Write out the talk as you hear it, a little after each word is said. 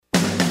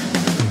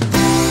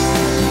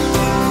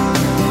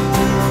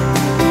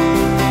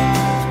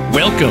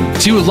Welcome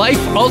to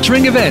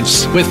Life-Altering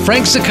Events with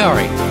Frank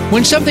Zaccari.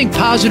 When something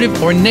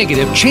positive or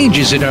negative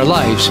changes in our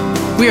lives,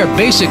 we are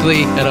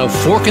basically at a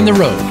fork in the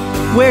road.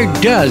 Where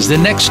does the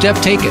next step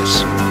take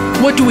us?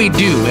 What do we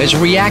do as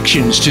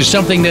reactions to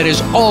something that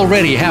has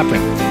already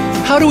happened?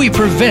 How do we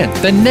prevent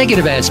the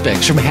negative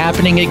aspects from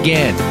happening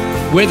again?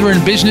 Whether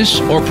in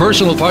business or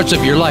personal parts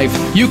of your life,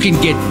 you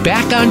can get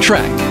back on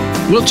track.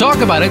 We'll talk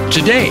about it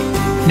today.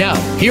 Now,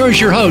 here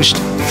is your host,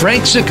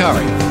 Frank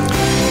Zaccari.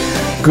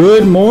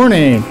 Good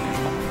morning.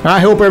 I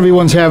hope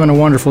everyone's having a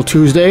wonderful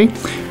Tuesday.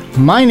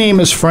 My name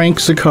is Frank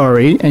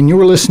Zaccari, and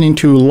you're listening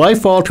to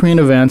Life-Altering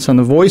Events on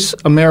the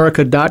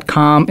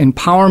VoiceAmerica.com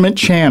Empowerment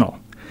Channel.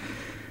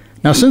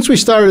 Now, since we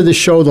started the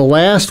show the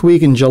last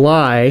week in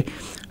July,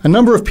 a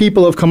number of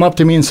people have come up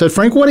to me and said,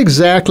 Frank, what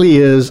exactly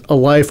is a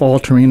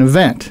life-altering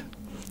event?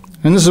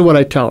 And this is what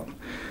I tell them.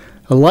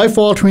 A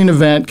life-altering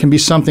event can be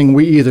something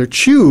we either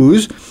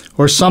choose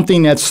or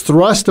something that's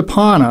thrust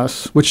upon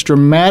us, which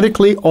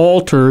dramatically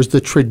alters the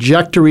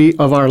trajectory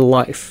of our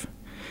life.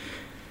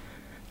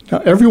 Now,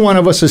 every one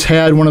of us has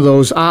had one of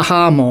those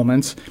aha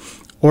moments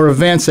or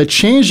events that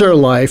changed our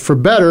life for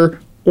better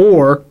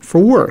or for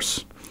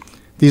worse.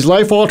 These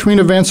life-altering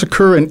events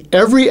occur in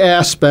every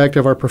aspect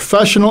of our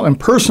professional and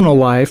personal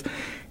life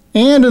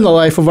and in the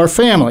life of our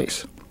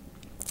families.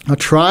 Now,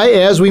 try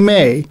as we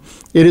may,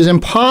 it is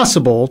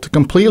impossible to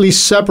completely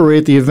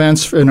separate the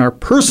events in our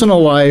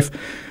personal life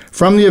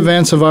from the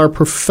events of our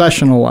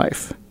professional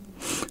life.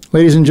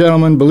 Ladies and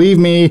gentlemen, believe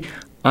me,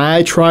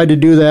 I tried to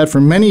do that for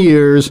many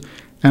years,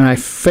 and I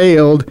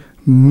failed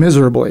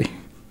miserably.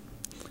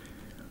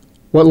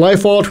 What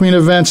life-altering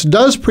events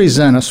does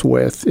present us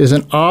with is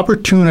an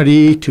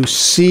opportunity to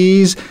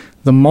seize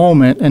the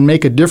moment and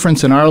make a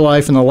difference in our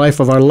life and the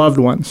life of our loved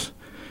ones.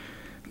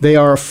 They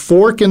are a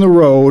fork in the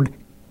road,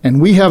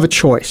 and we have a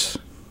choice.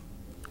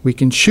 We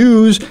can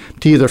choose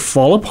to either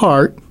fall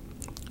apart,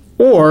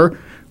 or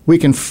we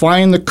can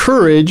find the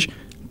courage,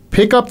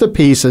 pick up the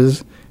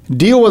pieces,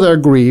 deal with our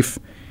grief,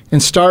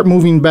 and start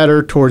moving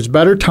better towards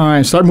better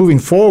times, start moving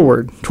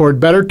forward toward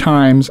better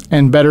times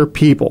and better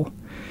people.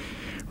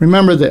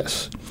 Remember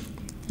this,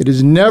 it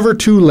is never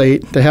too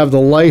late to have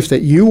the life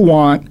that you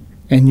want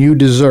and you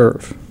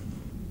deserve.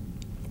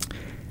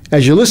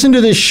 As you listen to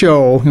this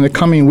show in the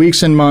coming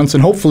weeks and months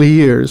and hopefully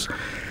years,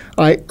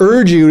 I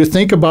urge you to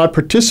think about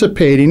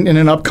participating in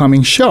an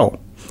upcoming show.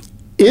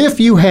 If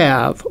you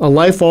have a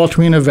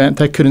life-altering event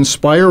that could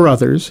inspire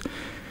others,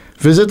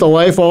 visit the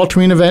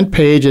Life-Altering Event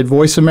page at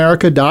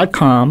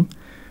VoiceAmerica.com,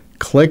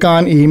 click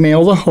on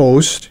Email the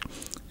Host,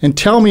 and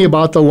tell me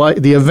about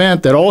the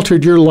event that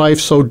altered your life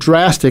so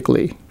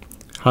drastically.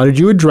 How did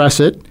you address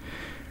it?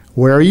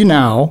 Where are you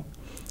now?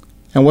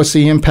 And what's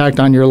the impact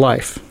on your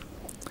life?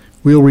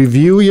 We'll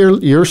review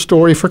your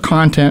story for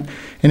content,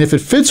 and if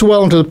it fits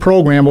well into the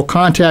program, we'll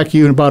contact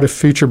you about a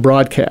future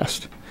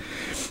broadcast.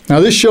 Now,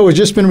 this show has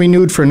just been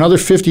renewed for another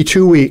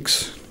 52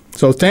 weeks.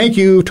 So thank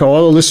you to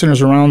all the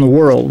listeners around the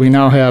world. We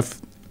now have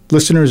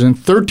listeners in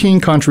 13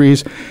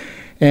 countries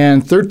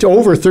and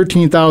over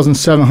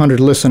 13,700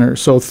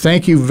 listeners. So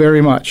thank you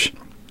very much.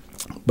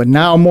 But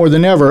now more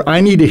than ever,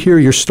 I need to hear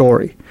your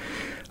story.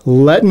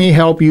 Let me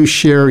help you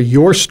share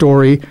your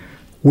story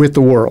with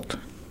the world.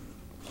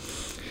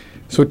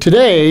 So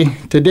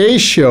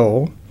today's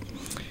show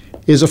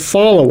is a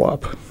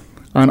follow-up.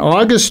 On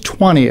August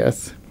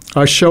 20th,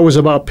 our show is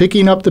about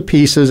picking up the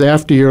pieces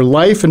after your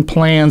life and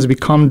plans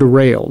become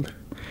derailed.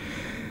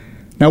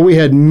 Now, we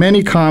had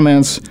many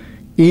comments,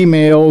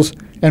 emails,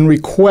 and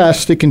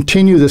requests to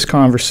continue this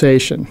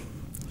conversation.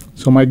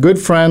 So my good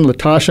friend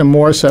Latasha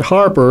Morissette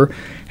Harper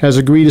has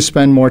agreed to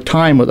spend more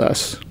time with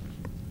us.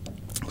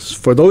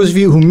 For those of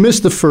you who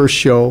missed the first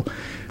show,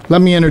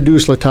 let me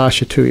introduce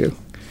Latasha to you.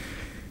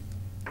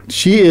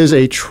 She is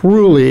a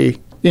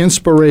truly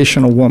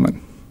inspirational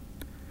woman.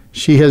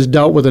 She has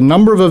dealt with a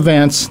number of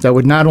events that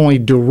would not only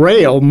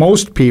derail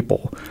most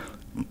people,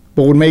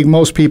 but would make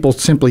most people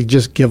simply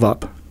just give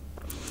up.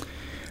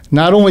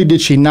 Not only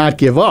did she not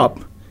give up,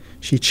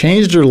 she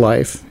changed her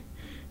life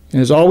and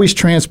is always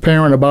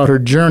transparent about her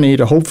journey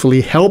to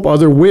hopefully help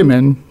other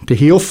women to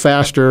heal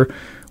faster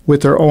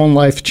with their own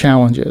life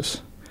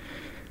challenges.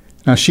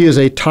 Now, she is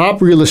a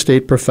top real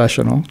estate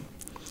professional.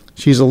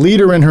 She's a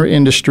leader in her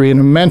industry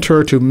and a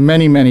mentor to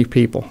many, many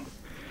people.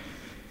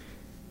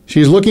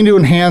 She's looking to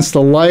enhance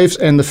the lives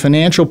and the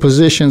financial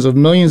positions of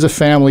millions of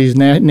families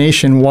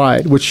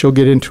nationwide, which she'll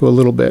get into a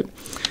little bit.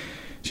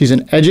 She's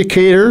an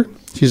educator.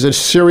 She's a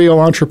serial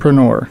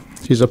entrepreneur.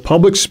 She's a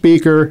public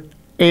speaker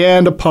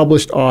and a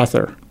published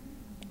author.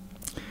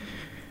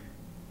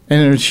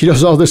 And she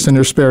does all this in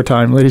her spare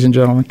time, ladies and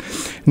gentlemen.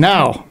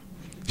 Now,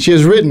 she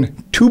has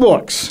written 2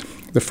 books.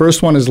 The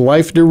first one is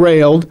Life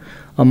Derailed,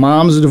 a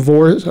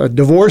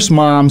divorced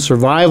mom's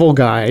survival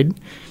guide,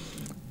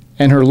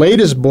 and her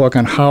latest book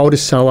on how to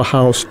sell a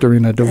house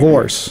during a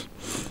divorce.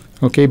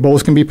 Okay,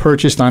 both can be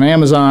purchased on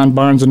Amazon,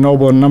 Barnes &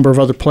 Noble, and a number of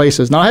other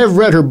places. Now, I have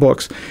read her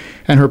books,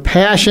 and her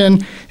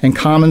passion and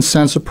common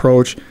sense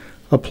approach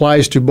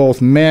applies to both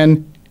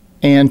men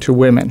and to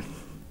women.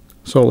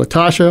 So,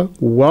 Latasha,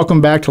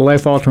 welcome back to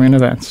Life Altering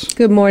Events.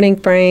 Good morning,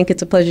 Frank.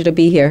 It's a pleasure to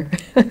be here.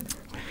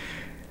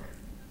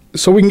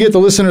 So we can get the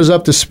listeners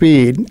up to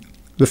speed.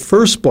 The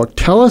first book,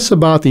 tell us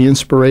about the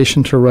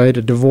inspiration to write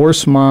a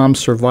divorced mom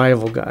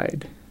survival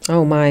guide.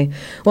 Oh, my.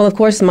 Well, of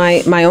course,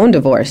 my own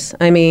divorce.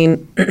 I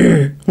mean,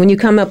 when you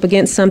come up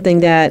against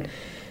something that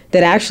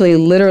actually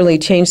literally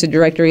changed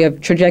the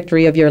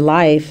trajectory of your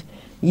life,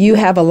 you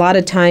have a lot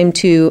of time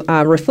to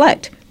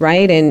reflect,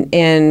 right?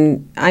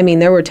 And I mean,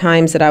 there were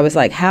times that I was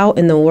like, how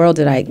in the world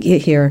did I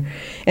get here?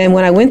 And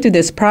when I went through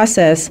this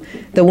process,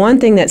 the one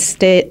thing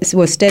that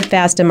was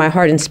steadfast in my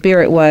heart and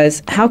spirit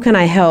was, how can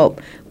I help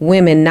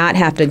women not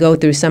have to go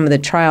through some of the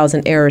trials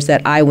and errors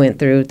that I went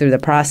through the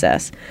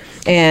process?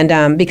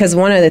 And because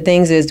one of the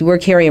things is we're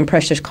carrying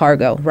precious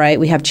cargo, right?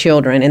 We have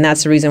children, and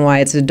that's the reason why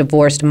it's a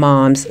divorced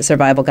mom's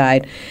survival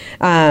guide,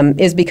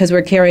 is because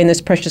we're carrying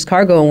this precious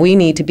cargo, and we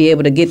need to be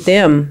able to get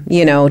them,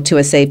 to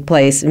a safe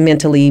place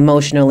mentally,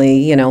 emotionally,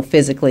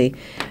 physically,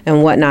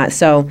 and whatnot.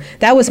 So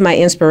that was my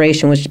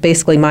inspiration, which is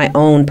basically my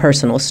own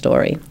personal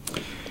story.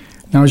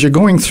 Now, as you're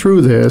going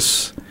through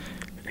this,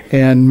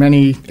 and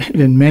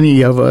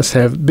many of us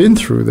have been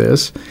through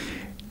this,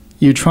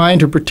 you're trying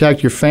to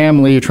protect your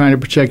family, you're trying to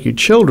protect your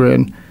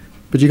children,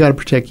 but you got to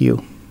protect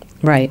you.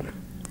 Right.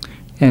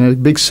 And a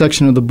big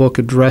section of the book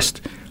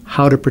addressed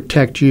how to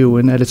protect you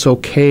and that it's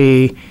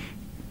okay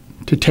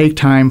to take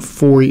time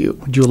for you.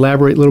 Would you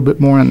elaborate a little bit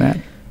more on that?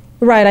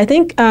 Right. I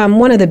think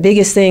one of the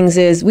biggest things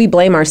is we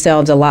blame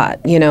ourselves a lot.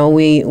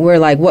 We're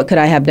like, what could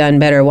I have done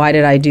better? Why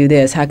did I do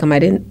this? How come I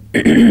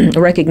didn't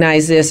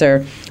recognize this?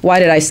 Or why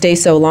did I stay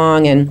so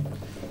long? And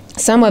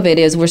some of it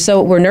is we're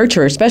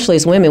nurturers, especially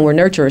as women, we're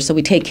nurturers, so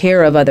we take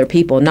care of other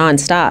people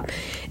nonstop.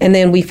 And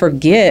then we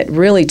forget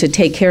really to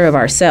take care of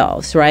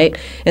ourselves, right?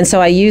 And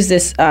so I use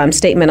this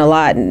statement a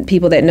lot, and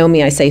people that know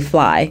me, I say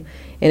fly.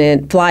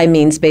 And fly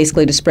means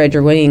basically to spread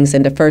your wings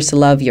and to first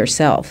love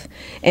yourself.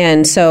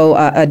 And so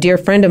a dear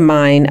friend of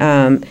mine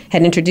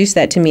had introduced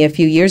that to me a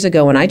few years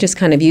ago, and I just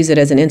kind of use it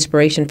as an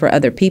inspiration for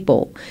other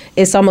people.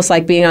 It's almost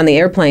like being on the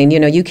airplane.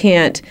 You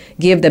can't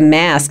give the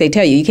mask. They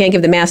tell you can't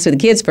give the mask to the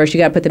kids first. You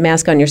got to put the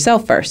mask on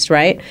yourself first,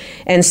 right?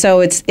 And so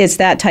it's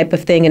that type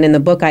of thing. And in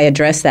the book, I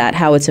address that,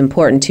 how it's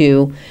important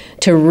to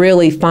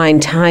really find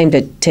time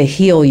to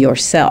heal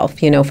yourself,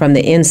 from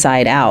the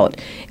inside out,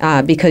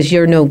 because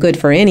you're no good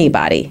for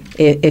anybody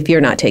if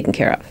you're not taken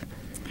care of.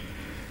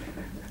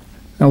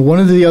 Now, one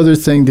of the other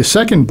things, the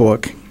second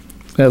book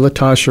that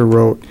Latasha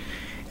wrote,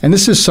 and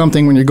this is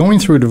something when you're going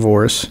through a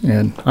divorce,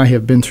 and I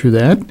have been through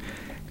that,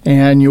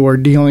 and you are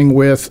dealing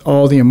with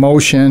all the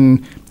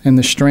emotion and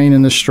the strain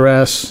and the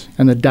stress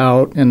and the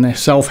doubt and the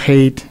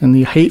self-hate and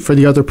the hate for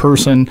the other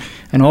person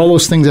and all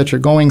those things that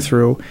you're going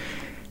through,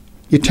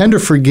 you tend to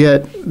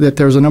forget that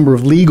there's a number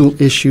of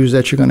legal issues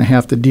that you're going to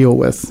have to deal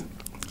with,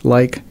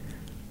 like,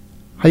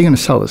 how are you going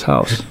to sell this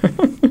house?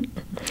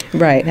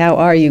 Right. How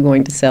are you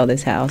going to sell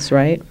this house,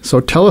 right? So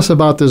tell us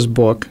about this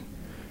book,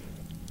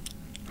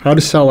 How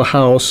to Sell a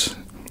House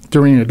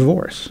During a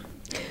Divorce.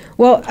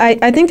 Well,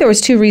 I think there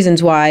was two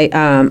reasons why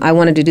I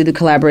wanted to do the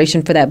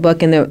collaboration for that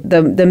book. And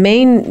the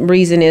main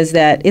reason is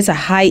that it's a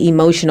high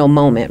emotional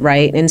moment,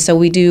 right? And so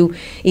we do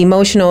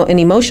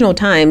emotional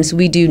times,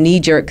 we do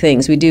knee-jerk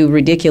things. We do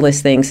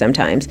ridiculous things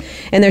sometimes.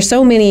 And there's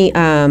so many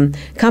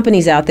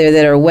companies out there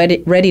that are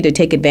ready to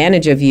take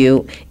advantage of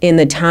you in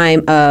the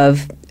time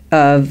of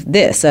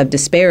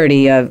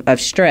disparity, of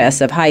stress,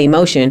 of high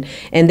emotion,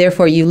 and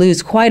therefore you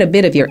lose quite a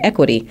bit of your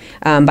equity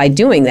by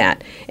doing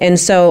that. And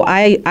so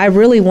I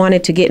really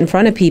wanted to get in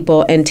front of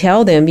people and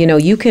tell them,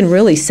 you can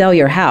really sell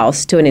your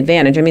house to an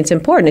advantage. I mean, it's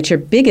important. It's your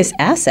biggest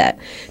asset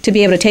to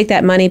be able to take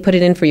that money, put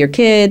it in for your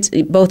kids,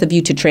 both of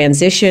you to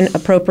transition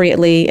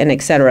appropriately, and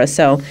et cetera.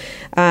 So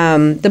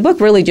the book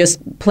really just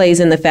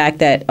plays in the fact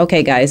that,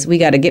 okay, guys, we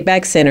got to get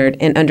back centered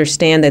and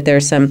understand that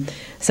there's some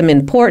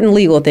important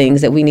legal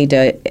things that we need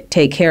to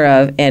take care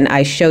of, and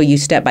I show you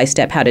step by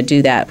step how to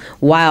do that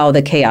while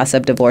the chaos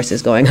of divorce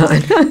is going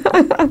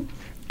on.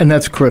 And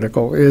that's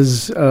critical.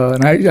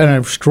 And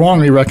I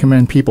strongly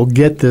recommend people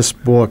get this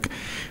book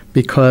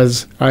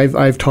because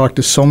I've talked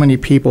to so many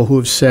people who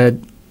have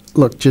said,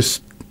 look,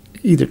 just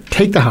either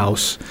take the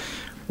house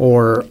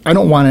or I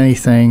don't want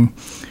anything,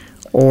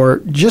 or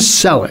just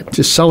sell it.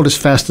 Just sell it as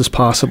fast as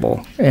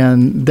possible.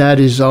 And that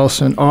is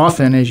also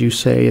often, as you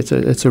say,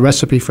 it's a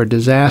recipe for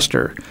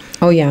disaster.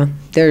 Oh, yeah.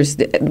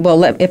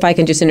 If I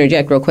can just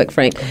interject real quick,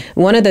 Frank,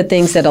 one of the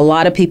things that a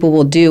lot of people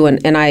will do,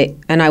 and I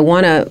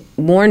want to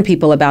warn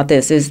people about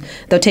this, is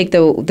they'll take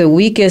the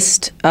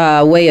weakest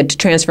way to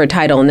transfer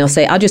title, and they'll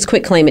say, I'll just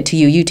quit claim it to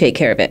you, you take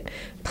care of it.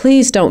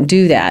 Please don't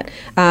do that.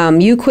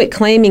 You quit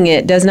claiming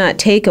it does not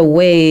take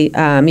away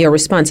your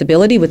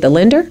responsibility with the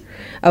lender.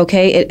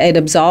 Okay, it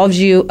absolves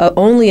you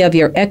only of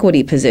your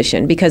equity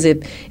position, because if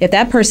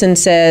that person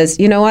says,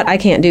 you know what, I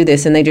can't do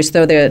this, and they just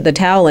throw the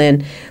towel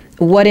in,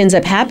 what ends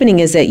up happening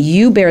is that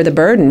you bear the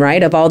burden,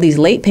 right, of all these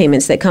late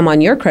payments that come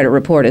on your credit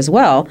report as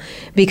well,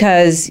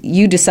 because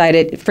you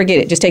decided, forget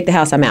it, just take the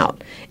house, I'm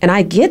out. And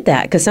I get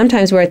that, because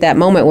sometimes we're at that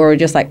moment where we're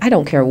just like, I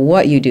don't care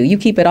what you do. You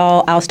keep it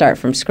all, I'll start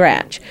from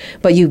scratch.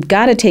 But you've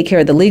got to take care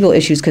of the legal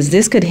issues, because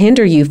this could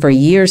hinder you for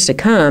years to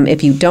come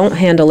if you don't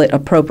handle it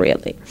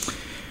appropriately.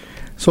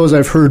 So as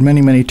I've heard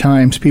many, many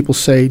times, people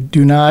say,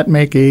 do not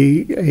make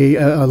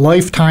a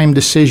lifetime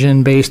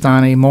decision based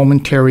on a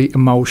momentary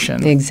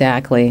emotion.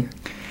 Exactly.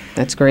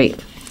 That's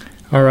great.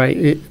 All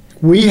right.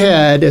 We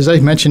had, as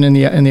I mentioned in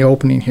the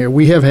opening here,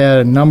 we have had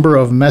a number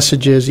of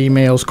messages,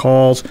 emails,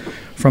 calls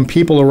from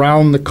people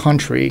around the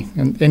country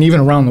and even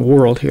around the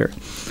world here.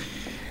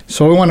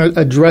 So I want to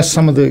address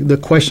some of the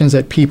questions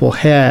that people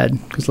had,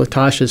 because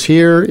Latasha's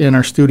here in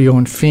our studio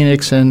in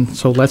Phoenix, and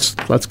so let's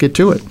get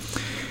to it.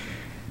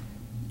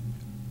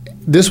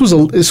 This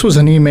was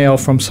an email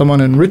from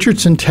someone in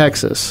Richardson,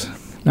 Texas.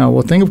 Now,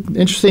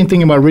 interesting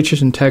thing about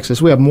Richardson,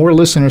 Texas, we have more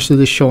listeners to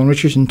this show in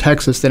Richardson,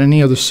 Texas than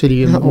any other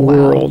city in the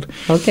world.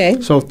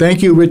 Okay. So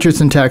thank you,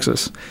 Richardson,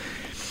 Texas.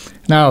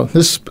 Now,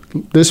 this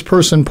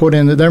person put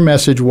in that their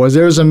message was,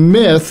 there's a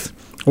myth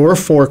or a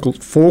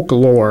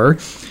folklore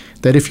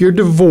that if you're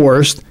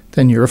divorced,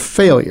 then you're a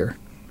failure.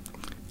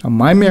 Now,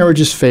 my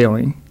marriage is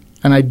failing,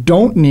 and I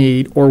don't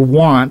need or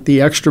want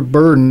the extra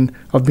burden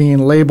of being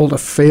labeled a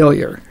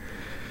failure.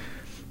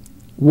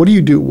 What do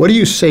you do? What do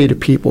you say to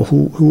people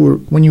who are,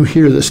 when you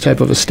hear this type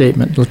of a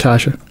statement,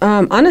 Latasha?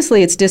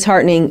 Honestly, it's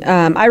disheartening.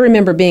 I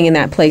remember being in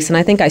that place, and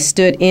I think I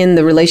stood in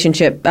the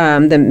relationship,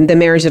 the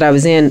marriage that I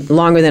was in,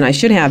 longer than I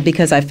should have,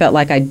 because I felt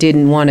like I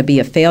didn't want to be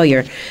a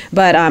failure.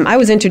 But I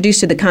was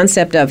introduced to the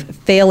concept of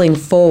failing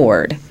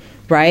forward,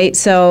 right?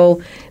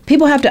 So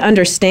people have to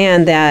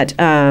understand that,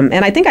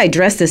 and I think I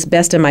address this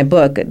best in my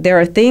book, there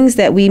are things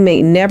that we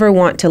may never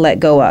want to let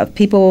go of,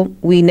 people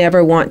we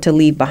never want to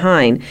leave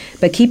behind.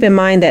 But keep in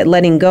mind that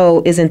letting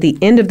go isn't the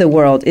end of the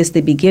world, it's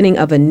the beginning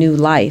of a new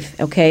life,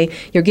 okay?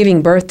 You're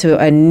giving birth to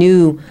a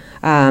new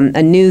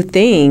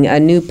thing, a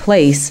new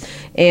place.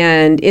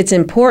 And it's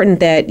important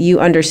that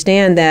you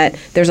understand that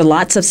there's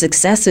lots of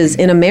successes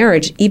in a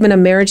marriage, even a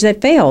marriage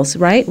that fails,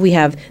 right? We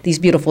have these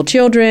beautiful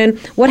children.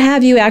 What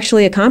have you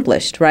actually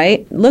accomplished,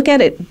 right? Look at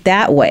it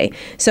that way.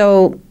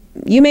 So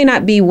you may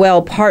not be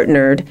well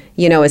partnered,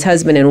 as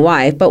husband and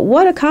wife, but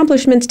what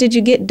accomplishments did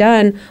you get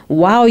done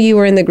while you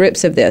were in the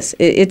grips of this?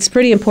 It's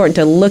pretty important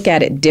to look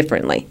at it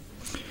differently.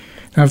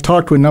 Now, I've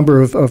talked to a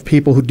number of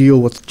people who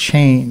deal with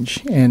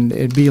change, and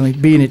it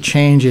being a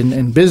change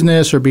in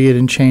business or be it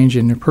in change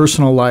in their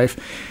personal life.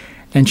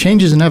 And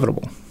change is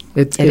inevitable.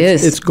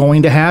 It's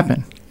going to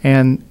happen.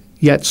 And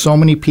yet so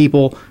many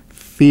people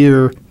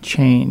fear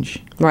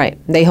change. Right.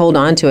 They hold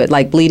on to it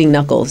like bleeding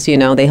knuckles,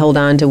 They hold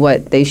on to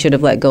what they should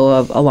have let go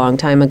of a long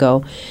time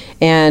ago.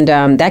 And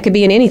that could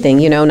be in anything,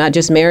 not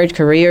just marriage,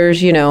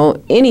 careers,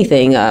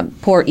 anything,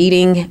 poor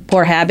eating,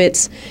 poor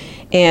habits.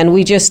 And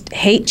we just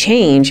hate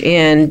change,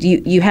 and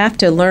you have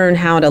to learn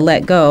how to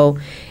let go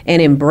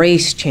and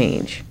embrace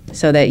change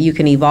so that you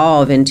can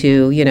evolve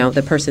into,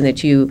 the person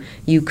that you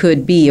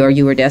could be or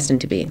you were destined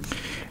to be.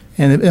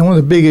 And one of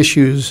the big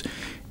issues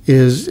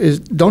is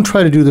don't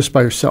try to do this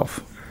by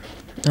yourself.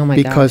 Oh my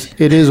because gosh.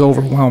 It is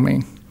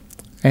overwhelming.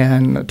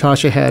 And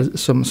Tasha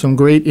has some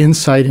great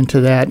insight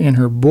into that in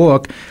her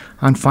book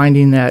on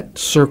finding that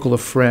circle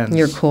of friends.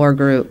 Your core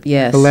group,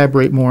 yes.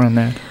 Elaborate more on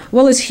that.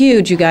 Well, it's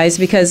huge, you guys,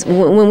 because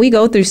when we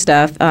go through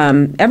stuff,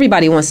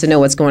 everybody wants to know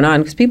what's going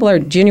on because people are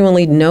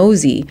genuinely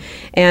nosy.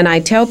 And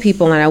I tell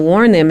people and I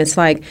warn them, it's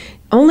like,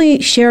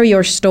 only share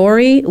your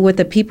story with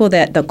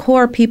the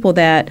core people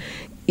that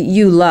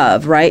you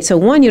love, right? So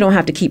one, you don't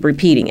have to keep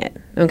repeating it,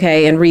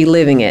 okay, and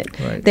reliving it.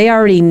 Right. They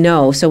already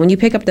know. So when you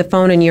pick up the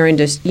phone and you're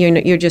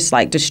just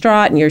like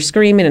distraught and you're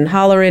screaming and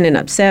hollering and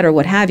upset or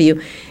what have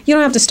you, you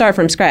don't have to start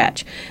from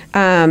scratch.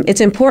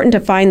 It's important to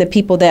find the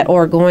people that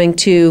are going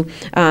to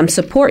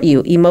support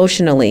you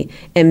emotionally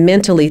and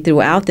mentally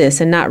throughout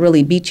this and not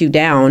really beat you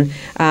down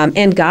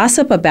and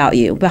gossip about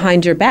you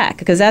behind your back,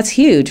 because that's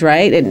huge,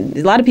 right? And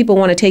a lot of people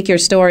want to take your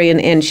story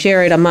and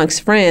share it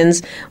amongst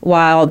friends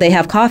while they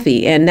have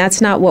coffee, and that's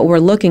not what we're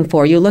looking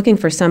for. You're looking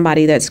for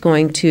somebody that's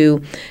going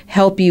to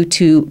help you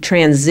to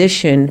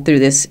transition through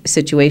this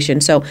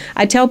situation. So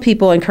I tell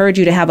people, encourage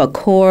you to have a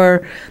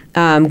core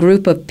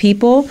group of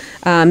people,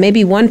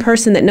 maybe one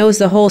person that knows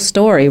the whole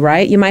story,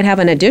 right? You might have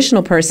an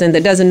additional person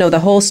that doesn't know the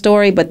whole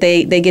story, but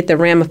they get the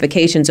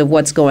ramifications of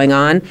what's going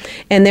on.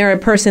 And they're a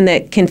person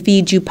that can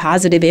feed you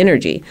positive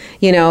energy.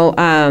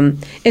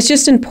 It's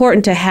just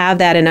important to have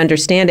that and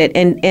understand it.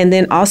 And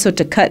then also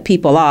to cut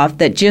people off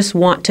that just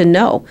want to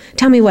know.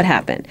 Tell me what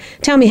happened.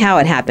 Tell me how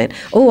it happened.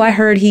 Oh, I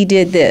heard he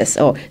did this.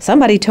 Oh,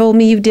 somebody told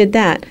me you did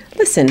that.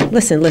 Listen.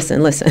 Listen,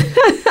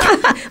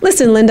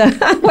 Linda.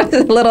 What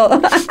a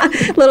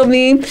little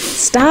little meme.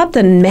 Stop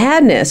the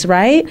madness,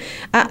 right?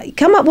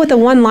 Come up with a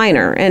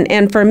one-liner.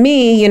 And for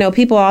me,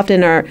 people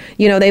often are,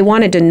 they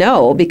wanted to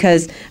know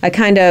because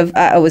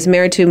I was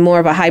married to more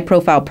of a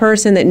high-profile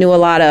person that knew a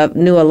lot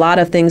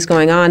of things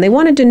going on. They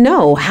wanted to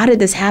know, how did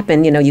this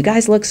happen? You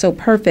guys look so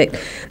perfect.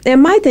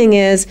 And my thing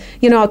is,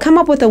 I'll come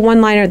up with a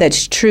one-liner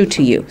that's true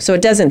to you, so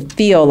it doesn't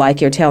feel like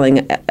you're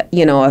telling,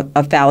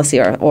 a fallacy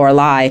or a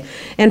lie.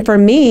 And for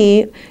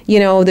me,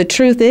 the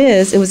truth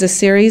is, it was a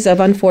series of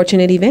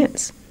unfortunate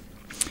events.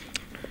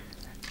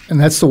 And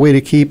that's the way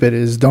to keep it,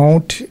 is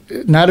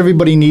not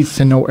everybody needs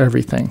to know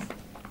everything.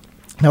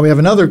 Now we have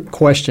another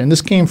question.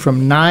 This came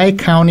from Nye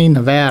County,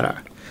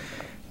 Nevada.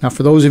 Now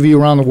for those of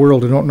you around the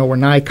world who don't know where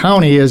Nye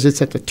County is,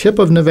 it's at the tip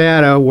of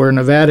Nevada where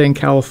Nevada and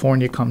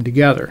California come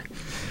together.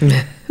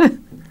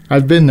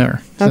 I've been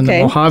there. It's in the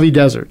Mojave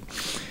Desert.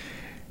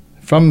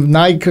 From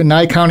Nye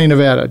County,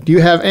 Nevada, do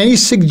you have any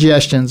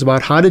suggestions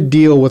about how to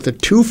deal with the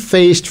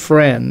two-faced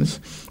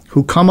friends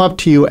who come up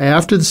to you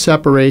after the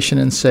separation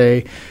and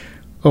say,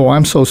 "Oh,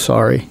 I'm so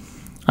sorry.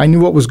 I knew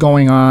what was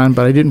going on,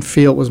 but I didn't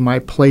feel it was my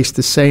place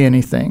to say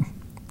anything."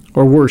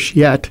 Or worse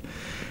yet,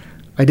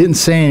 "I didn't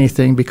say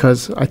anything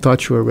because I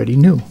thought you already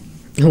knew."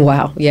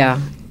 Wow, yeah.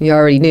 You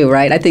already knew,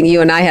 right? I think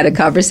you and I had a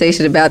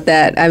conversation about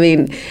that. I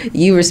mean,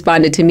 you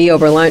responded to me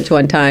over lunch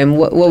one time.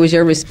 What was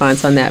your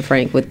response on that,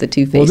 Frank, with the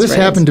two-faced friends? Well, this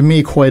happened to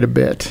me quite a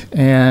bit.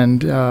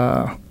 And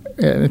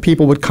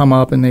people would come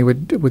up and they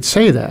would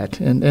say that.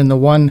 And the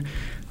one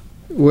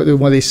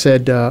when they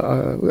said,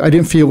 "I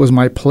didn't feel it was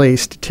my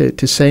place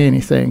to say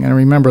anything." And I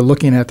remember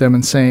looking at them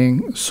and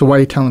saying, "So why are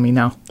you telling me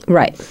now?"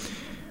 Right.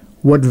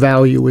 What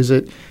value is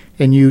it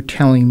in you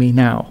telling me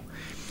now?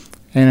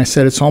 And I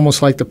said, it's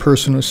almost like the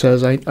person who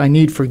says, I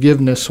need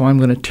forgiveness, so I'm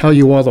going to tell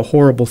you all the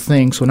horrible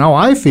things, so now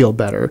I feel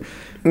better.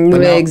 Exactly. But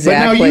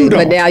now you don't.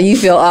 But now you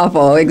feel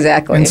awful.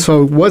 Exactly. And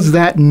so was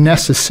that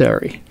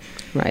necessary?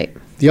 Right.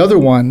 The other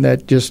one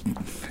that just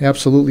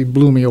absolutely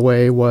blew me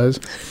away was,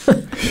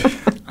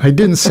 I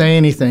didn't say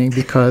anything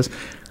because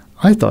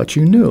I thought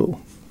you knew.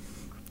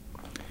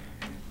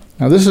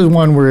 Now, this is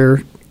one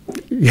where,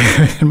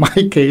 in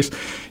my case,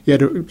 you had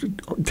to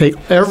take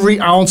every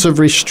ounce of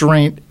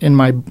restraint in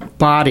my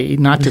body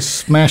not to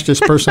smash this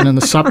person in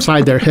the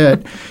upside their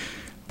head.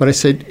 But I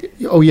said,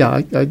 "Oh,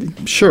 yeah,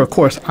 sure, of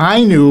course.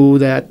 I knew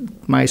that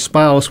my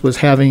spouse was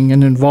having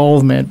an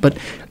involvement, but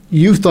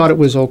you thought it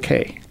was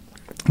okay.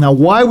 Now,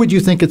 why would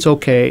you think it's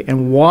okay?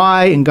 And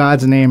why, in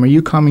God's name, are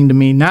you coming to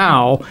me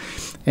now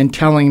and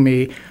telling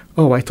me,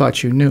 oh, I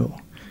thought you knew?"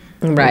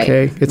 Right.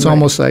 Okay? It's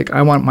almost like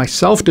I want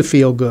myself to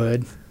feel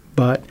good,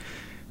 but...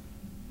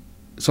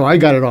 So I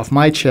got it off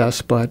my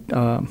chest, but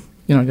now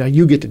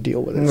you get to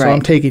deal with it. Right. So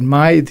I'm taking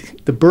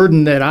the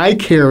burden that I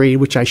carried,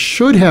 which I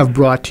should have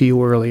brought to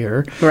you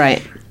earlier,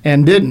 right,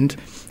 and didn't,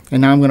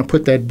 and now I'm going to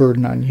put that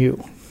burden on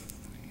you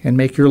and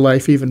make your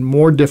life even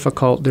more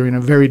difficult during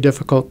a very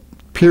difficult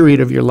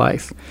period of your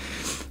life.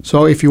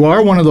 So if you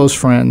are one of those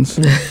friends,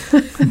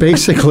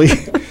 basically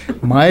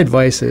my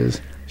advice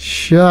is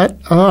shut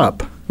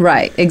up.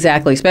 Right,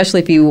 exactly,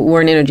 especially if you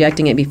weren't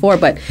interjecting it before.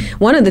 But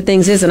one of the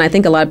things is, and I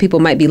think a lot of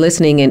people might be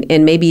listening,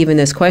 and maybe even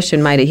this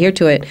question might adhere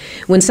to it,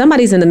 when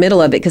somebody's in the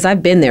middle of it, because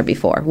I've been there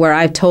before, where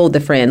I've told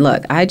the friend,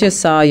 look, I just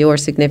saw your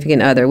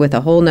significant other with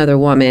a whole nother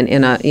woman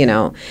and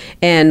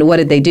what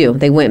did they do?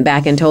 They went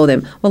back and told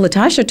them, well,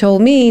 Latasha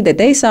told me that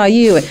they saw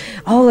you.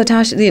 Oh,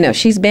 Latasha,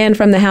 she's banned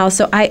from the house.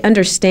 So I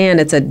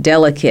understand it's a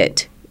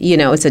delicate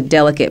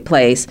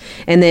place.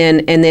 And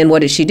then what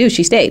did she do?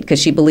 She stayed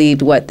because she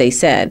believed what they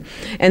said.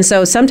 And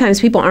so sometimes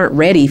people aren't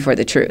ready for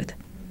the truth,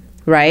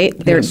 right?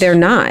 They're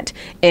not.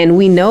 And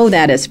we know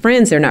that as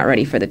friends, they're not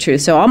ready for the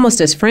truth. So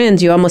almost as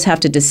friends, you almost have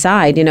to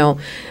decide,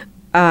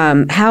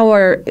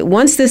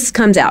 once this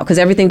comes out, because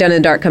everything done in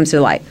the dark comes to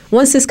the light.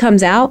 Once this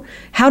comes out,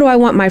 how do I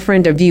want my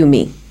friend to view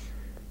me?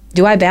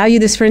 Do I value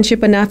this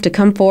friendship enough to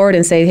come forward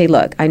and say, hey,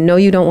 look, I know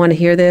you don't want to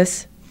hear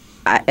this.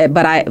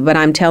 But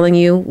I'm telling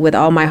you with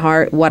all my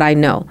heart what I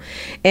know,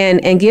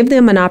 and give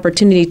them an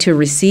opportunity to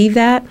receive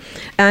that.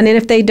 And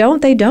if they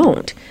don't, they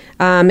don't.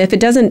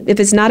 If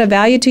it's not a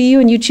value to you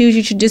and you choose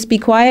you should just be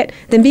quiet,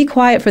 then be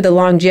quiet for the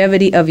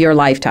longevity of your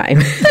lifetime.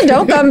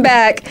 Don't come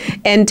back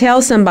and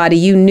tell somebody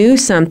you knew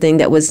something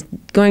that was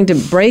going to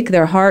break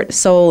their heart,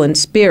 soul, and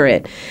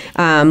spirit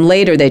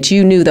later that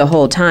you knew the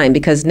whole time,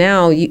 because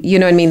now, you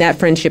know what I mean, that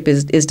friendship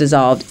is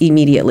dissolved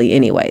immediately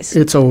anyways.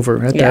 It's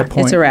over at that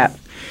point. It's a wrap.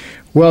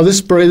 Well,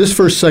 this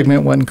first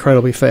segment went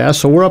incredibly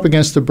fast, so we're up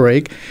against the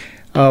break.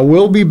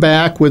 We'll be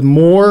back with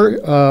more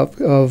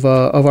of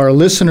our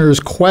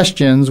listeners'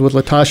 questions with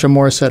Latasha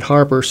Morissette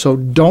Harper, so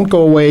don't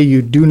go away.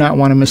 You do not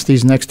want to miss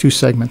these next two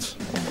segments.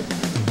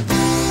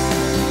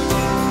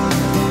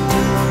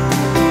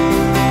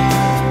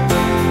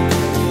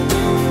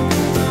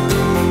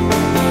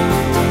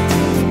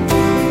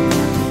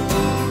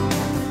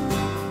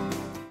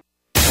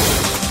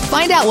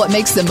 Find out what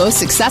makes the most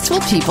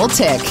successful people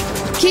tick.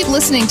 Keep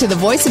listening to the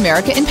Voice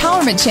America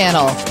Empowerment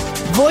Channel.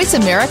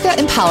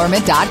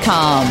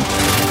 VoiceAmericaEmpowerment.com.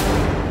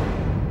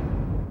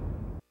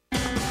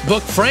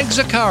 Book Frank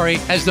Zaccari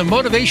as the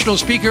motivational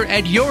speaker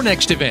at your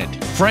next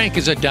event. Frank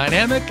is a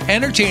dynamic,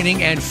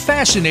 entertaining, and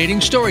fascinating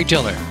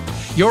storyteller.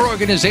 Your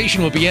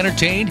organization will be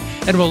entertained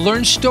and will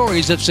learn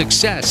stories of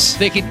success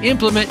they can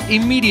implement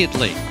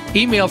immediately.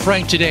 Email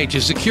Frank today to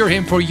secure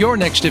him for your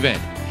next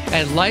event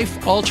at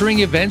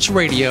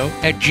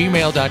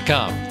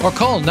lifealteringeventsradio@gmail.com or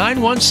call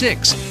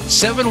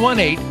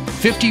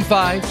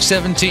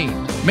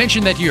 916-718-5517.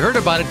 Mention that you heard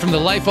about it from the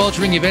Life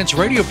Altering Events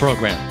radio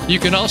program. You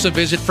can also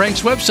visit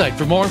Frank's website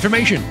for more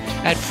information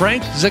at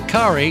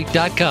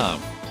frankzaccari.com.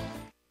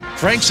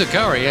 Frank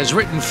Zaccari has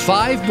written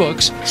 5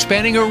 books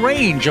spanning a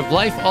range of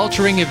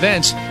life-altering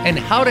events and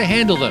how to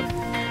handle them.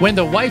 When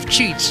the Wife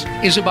Cheats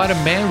is about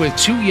a man with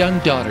 2 young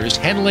daughters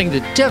handling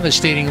the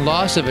devastating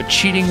loss of a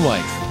cheating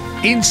wife.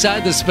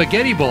 Inside the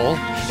Spaghetti Bowl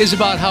is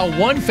about how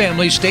one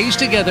family stays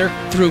together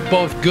through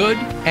both good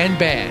and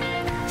bad.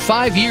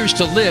 5 Years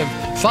to Live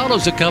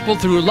follows a couple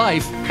through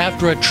life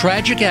after a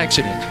tragic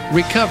accident,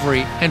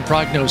 recovery, and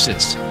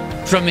prognosis.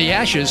 From the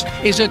Ashes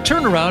is a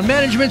turnaround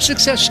management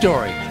success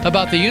story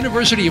about the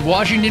University of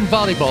Washington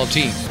volleyball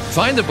team.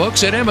 Find the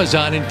books at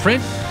Amazon in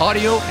print,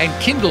 audio, and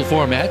Kindle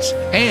formats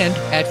and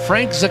at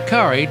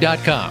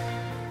frankzaccari.com.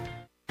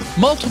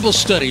 Multiple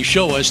studies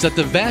show us that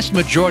the vast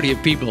majority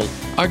of people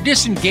are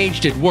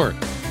disengaged at work.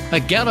 A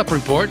Gallup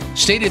report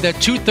stated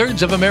that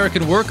 2/3 of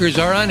American workers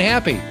are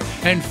unhappy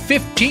and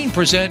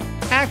 15%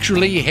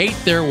 actually hate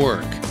their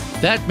work.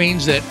 That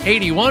means that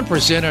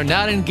 81% are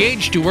not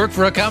engaged to work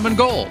for a common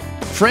goal.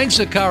 Frank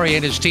Zaccari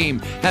and his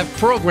team have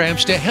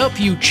programs to help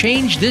you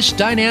change this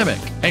dynamic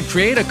and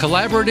create a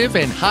collaborative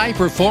and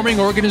high-performing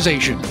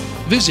organization.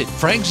 Visit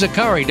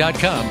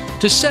frankzaccari.com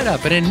to set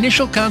up an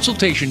initial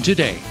consultation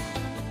today.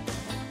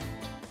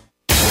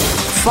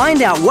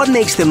 Find out what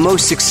makes the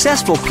most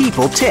successful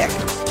people tick.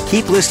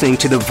 Keep listening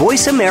to the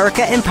Voice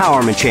America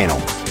Empowerment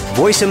Channel.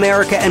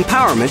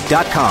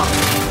 VoiceAmericaEmpowerment.com.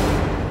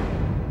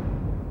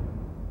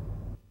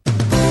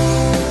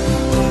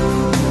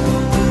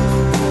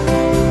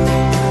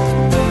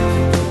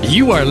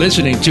 You are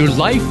listening to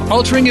Life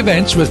Altering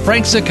Events with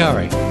Frank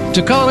Zaccari.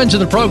 To call into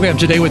the program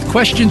today with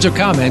questions or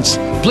comments,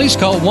 please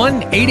call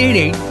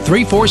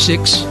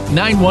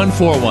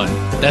 1-888-346-9141.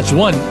 That's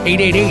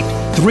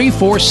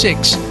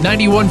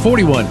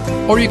 1-888-346-9141.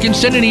 Or you can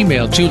send an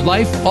email to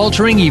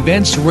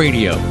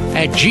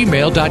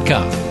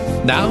lifealteringeventsradio@gmail.com.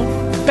 Now,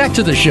 back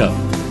to the show.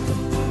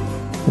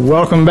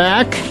 Welcome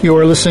back. You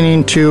are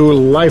listening to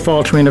Life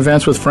Altering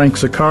Events with Frank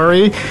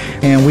Zaccari,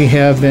 and we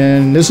have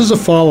been, this is a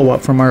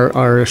follow-up from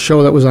our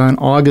show that was on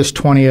August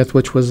 20th,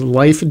 which was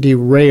Life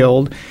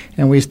Derailed,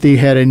 and we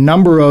had a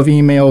number of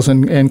emails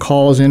and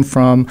calls in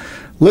from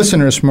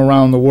listeners from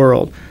around the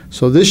world.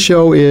 So this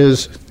show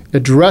is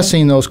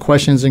addressing those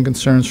questions and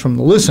concerns from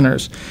the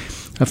listeners.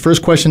 The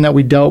first question that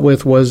we dealt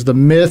with was the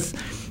myth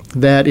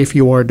that if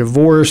you are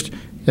divorced,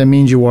 that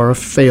means you are a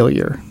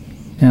failure.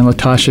 And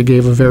Latasha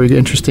gave a very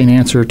interesting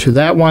answer to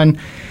that one.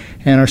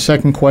 And our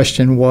second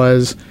question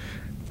was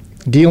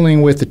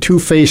dealing with the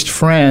two-faced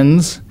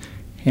friends,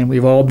 and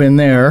we've all been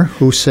there,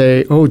 who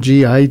say, oh,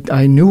 gee,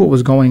 I knew what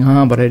was going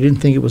on, but I didn't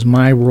think it was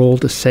my role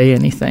to say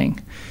anything.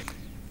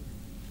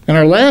 In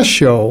our last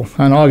show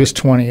on August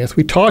 20th,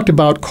 we talked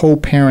about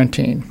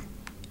co-parenting.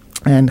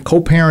 And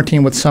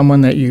co-parenting with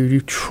someone that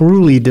you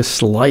truly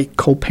dislike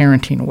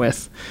co-parenting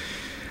with.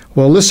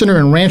 Well, a listener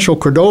in Rancho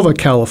Cordova,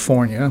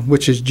 California,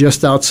 which is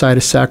just outside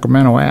of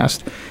Sacramento,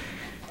 asked,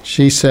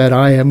 she said,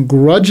 I am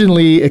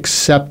grudgingly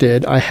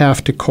accepted I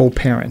have to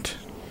co-parent.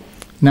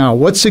 Now,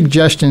 what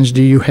suggestions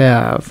do you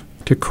have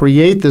to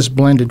create this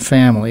blended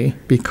family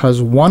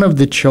because one of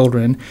the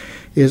children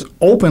is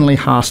openly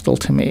hostile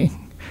to me?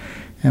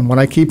 And what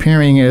I keep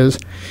hearing is,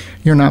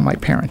 you're not my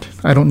parent.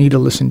 I don't need to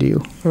listen to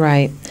you.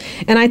 Right.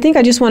 And I think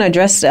I just want to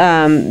address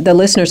the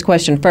listener's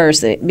question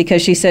first,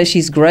 because she says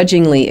she's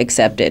grudgingly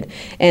accepted.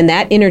 And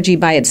that energy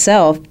by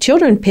itself,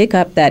 children pick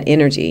up that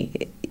energy.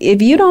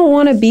 If you don't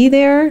want to be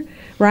there,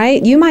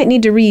 right, you might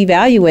need to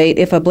reevaluate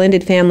if a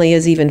blended family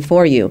is even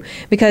for you.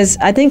 Because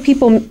I think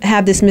people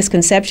have this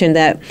misconception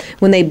that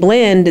when they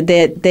blend,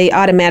 that they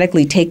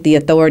automatically take the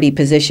authority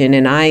position,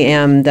 and I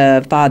am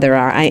the father,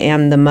 or I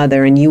am the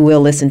mother, and you will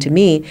listen to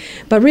me.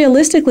 But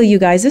realistically, you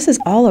guys, this is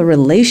all a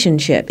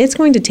relationship. It's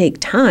going to take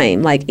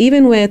time. Like,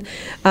 even with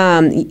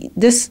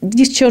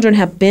these children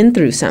have been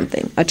through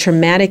something, a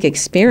traumatic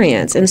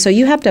experience. And so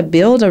you have to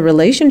build a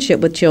relationship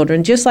with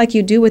children just like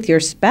you do with your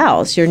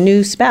spouse, your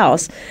new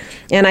spouse.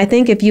 And I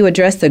think if you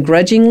address the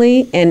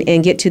grudgingly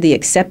and get to the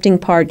accepting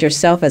part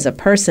yourself as a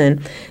person,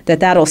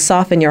 that'll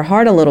soften your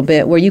heart a little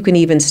bit, where you can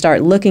even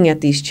start looking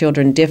at these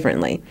children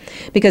differently.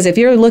 Because if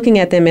you're looking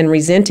at them and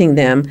resenting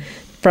them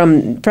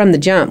from the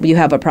jump, you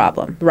have a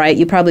problem, right?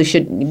 You probably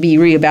should be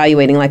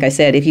reevaluating, like I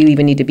said, if you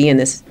even need to be in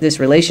this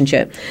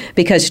relationship.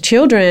 Because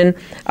children,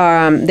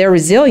 they're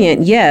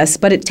resilient, yes,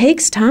 but it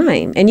takes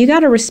time. And you got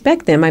to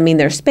respect them. I mean,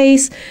 their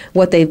space,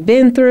 what they've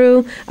been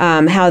through,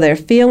 how they're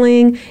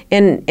feeling.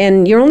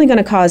 And you're only going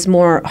to cause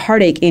more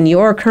heartache in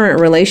your current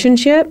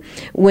relationship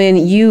when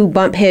you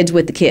bump heads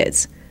with the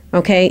kids.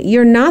 Okay,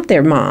 you're not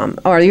their mom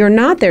or you're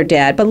not their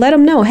dad, but let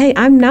them know, hey,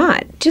 I'm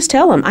not. Just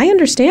tell them, I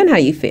understand how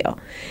you feel.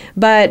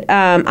 But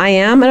I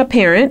am a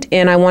parent,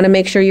 and I want to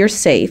make sure you're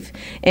safe.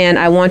 And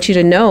I want you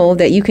to know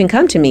that you can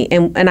come to me.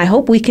 And I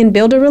hope we can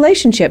build a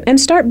relationship and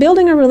start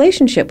building a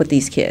relationship with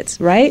these kids,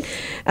 right?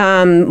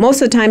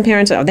 Most of the time,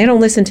 parents, they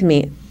don't listen to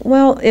me.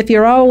 Well, if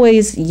you're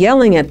always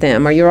yelling at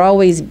them or you're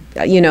always,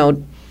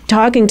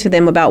 talking to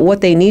them about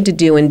what they need to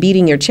do and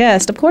beating your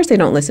chest, of course they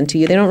don't listen to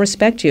you. They don't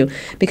respect you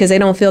because they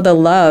don't feel the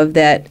love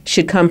that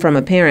should come from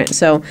a parent.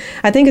 So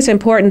I think it's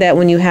important that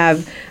when you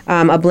have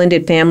a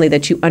blended family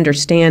that you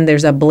understand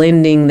there's a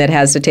blending that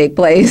has to take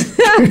place.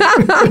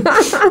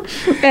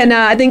 And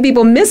I think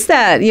people miss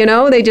that,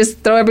 They just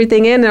throw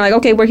everything in. They're like,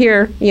 okay, we're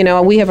here.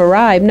 We have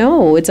arrived.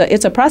 No, it's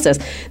a process.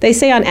 They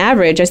say on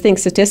average, I think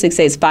statistics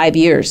say it's 5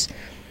 years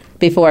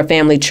before a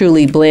family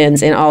truly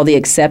blends and all the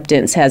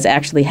acceptance has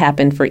actually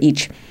happened for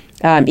each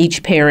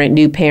parent,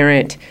 new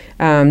parent.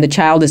 The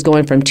child is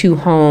going from 2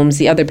 homes.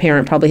 The other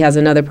parent probably has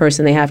another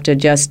person they have to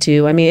adjust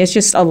to. I mean, it's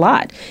just a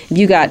lot.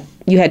 You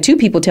had 2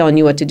 people telling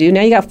you what to do.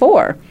 Now you got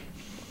 4.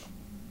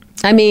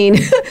 I mean,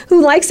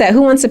 who likes that?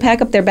 Who wants to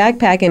pack up their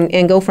backpack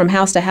and go from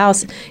house to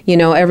house,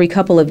 every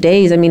couple of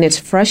days? I mean, it's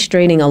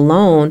frustrating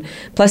alone.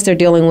 Plus, they're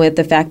dealing with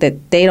the fact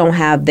that they don't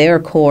have their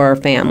core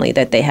family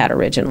that they had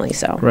originally.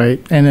 So right,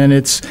 and then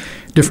it's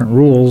different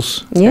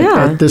rules.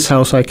 Yeah. At this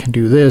house, I can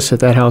do this. At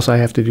that house, I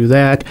have to do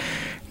that.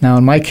 Now,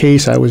 in my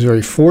case, I was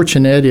very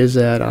fortunate is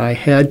that I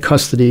had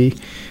custody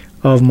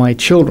of my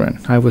children.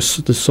 I was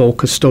the sole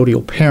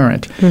custodial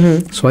parent,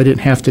 so I didn't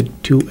have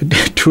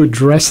to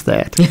address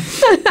that.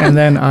 And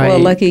then well,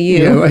 lucky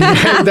you.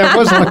 That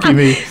was lucky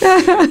me.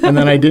 And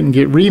then I didn't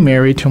get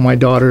remarried till my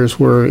daughters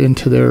were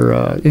into their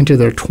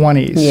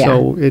 20s. Yeah.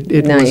 So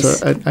it Nice.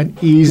 was an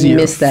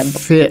easier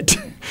fit.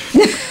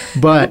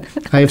 But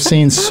I have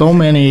seen so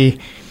many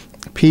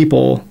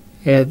people,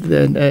 and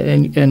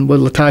what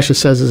Latasha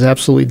says is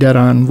absolutely dead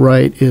on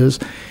right, is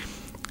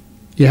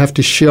you have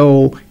to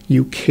show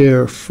you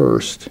care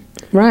first.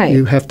 Right.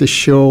 You have to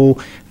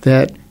show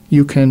that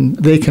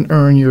they can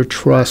earn your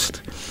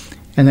trust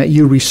and that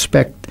you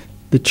respect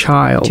the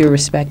child. To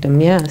respect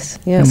them, yes,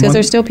 because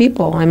they're still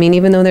people. I mean,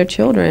 even though they're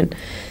children,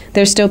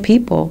 they're still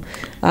people.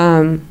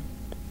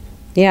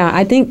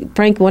 I think,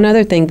 Frank, one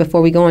other thing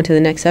before we go on to the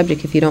next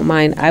subject, if you don't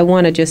mind, I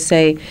want to just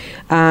say,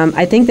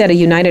 I think that a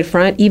united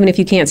front, even if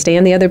you can't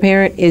stand the other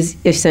parent, is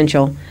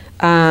essential.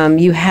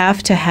 You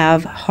have to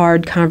have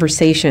hard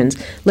conversations.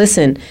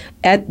 Listen,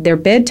 at their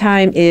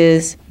bedtime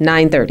is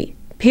 9:30.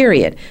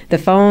 Period. The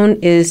phone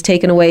is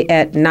taken away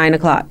at 9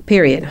 o'clock.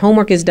 Period.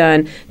 Homework is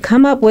done.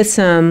 Come up with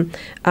some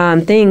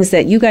things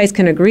that you guys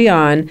can agree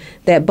on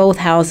that both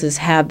houses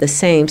have the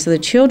same, so the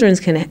children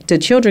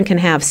can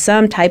have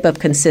some type of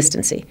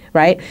consistency.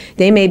 Right?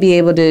 They may be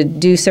able to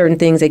do certain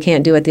things they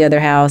can't do at the other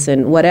house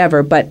and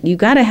whatever, but you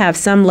got to have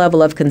some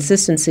level of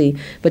consistency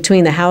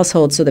between the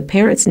households. So the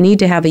parents need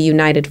to have a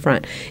united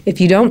front. If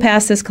you don't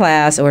pass this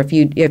class, or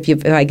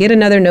if I get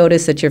another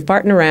notice that you're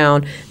farting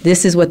around,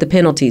 this is what the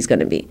penalty is going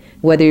to be.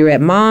 Whether you're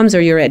at mom's or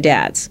you're at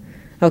dad's.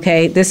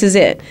 Okay, this is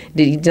it.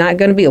 It's not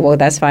going to be, well,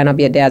 that's fine, I'll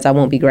be at dad's, I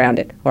won't be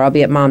grounded. Or I'll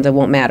be at mom's, it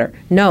won't matter.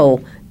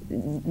 No,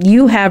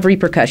 you have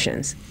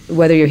repercussions,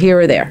 whether you're here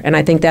or there. And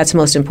I think that's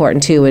most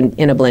important, too,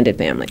 in a blended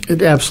family.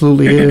 It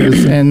absolutely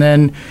is. And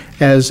then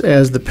as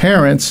the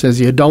parents, as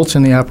the adults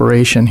in the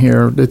operation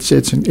here,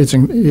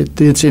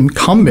 it's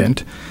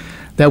incumbent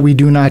that we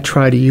do not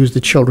try to use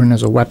the children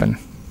as a weapon.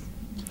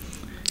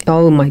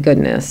 Oh my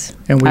goodness!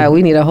 And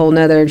we need a whole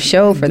nother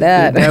show for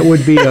that. That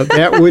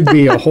would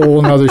be a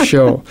whole nother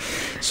show.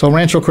 So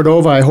Rancho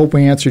Cordova, I hope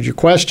we answered your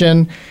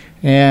question.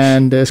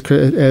 And as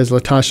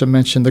Latasha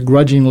mentioned, the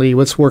grudgingly,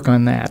 let's work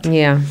on that.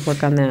 Yeah,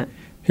 work on that.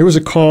 Here was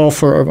a call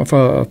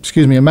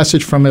a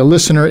message from a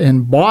listener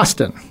in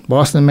Boston,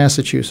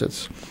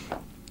 Massachusetts.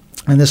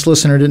 And this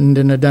listener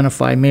didn't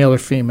identify male or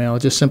female. It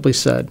just simply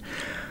said,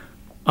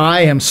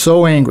 "I am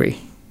so angry.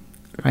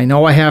 I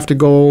know I have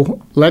to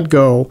let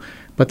go,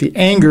 but the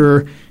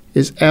anger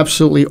is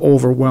absolutely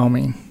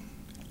overwhelming.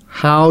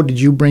 How did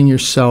you bring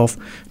yourself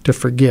to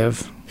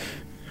forgive?"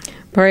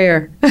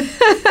 Prayer.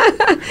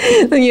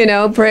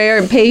 Prayer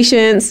and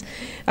patience,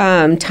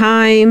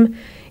 time.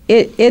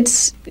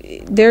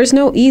 There's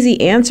no easy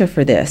answer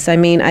for this. I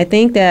mean, I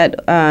think that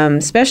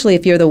especially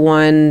if you're the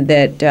one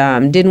that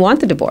didn't want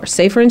the divorce.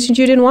 Say, for instance,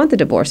 you didn't want the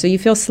divorce, so you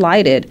feel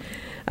slighted.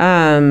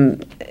 Many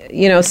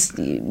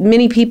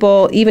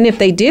people, even if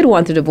they did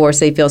want the divorce,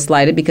 they feel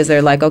slighted because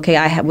they're like, okay,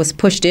 I was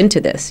pushed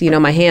into this.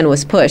 My hand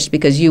was pushed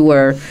because you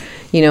were,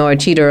 a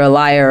cheater, a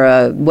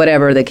liar,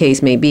 whatever the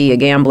case may be, a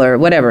gambler,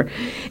 whatever.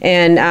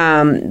 And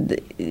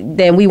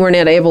then we weren't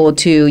able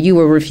to, you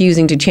were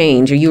refusing to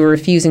change, or you were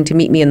refusing to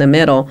meet me in the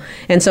middle.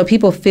 And so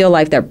people feel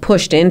like they're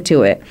pushed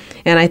into it.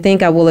 And I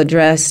think I will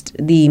address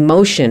the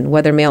emotion,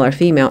 whether male or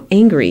female,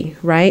 angry,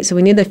 right? So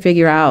we need to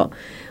figure out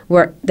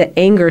where the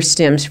anger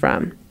stems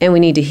from, and we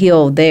need to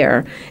heal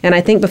there. And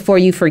I think before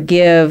you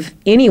forgive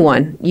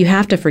anyone, you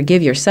have to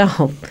forgive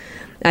yourself.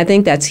 I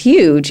think that's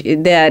huge,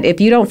 that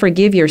if you don't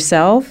forgive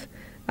yourself,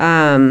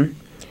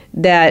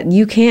 that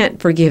you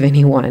can't forgive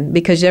anyone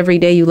because every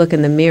day you look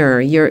in the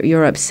mirror,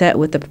 you're upset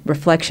with the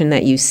reflection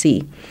that you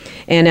see.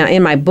 And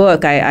in my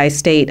book, I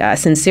state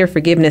sincere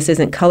forgiveness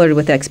isn't colored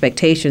with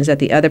expectations that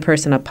the other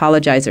person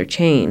apologize or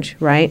change,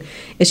 right?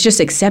 It's just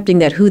accepting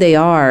that who they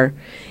are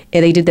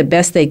and they did the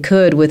best they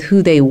could with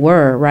who they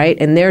were, right,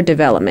 and their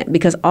development,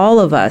 because all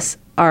of us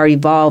are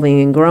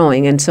evolving and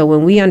growing. And so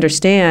when we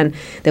understand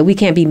that we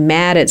can't be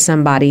mad at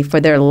somebody for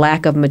their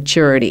lack of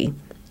maturity,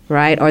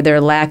 right, or their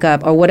lack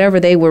of, or whatever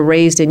they were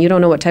raised in, you don't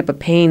know what type of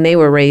pain they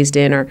were raised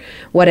in or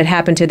what had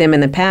happened to them in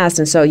the past.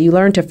 And so you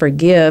learn to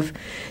forgive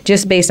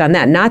just based on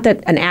that, not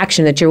that an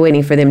action that you're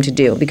waiting for them to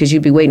do, because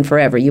you'd be waiting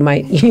forever. You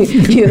might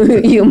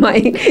you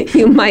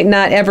might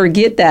not ever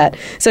get that.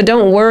 So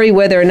don't worry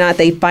whether or not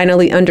they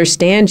finally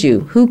understand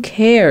you. Who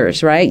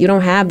cares, right? You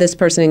don't have this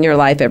person in your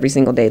life every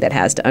single day that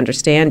has to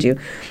understand you.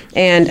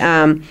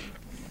 And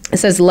it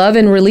says love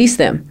and release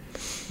them.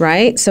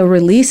 Right? So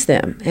release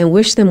them and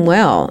wish them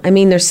well. I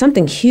mean, there's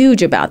something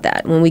huge about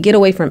that. When we get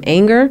away from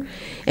anger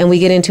and we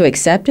get into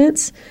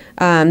acceptance,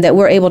 that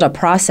we're able to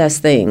process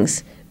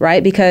things,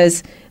 right?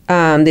 Because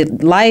the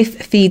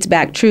life feeds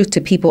back truth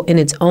to people in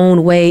its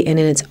own way and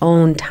in its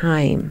own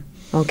time.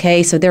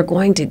 Okay? So they're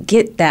going to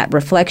get that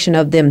reflection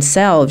of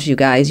themselves, you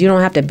guys. You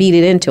don't have to beat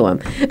it into them.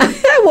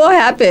 That will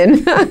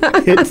happen.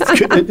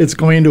 It's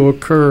going to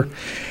occur.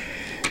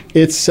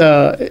 It's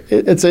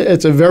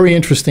a very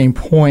interesting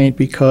point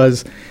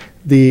because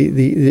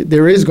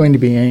there is going to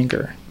be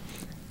anger,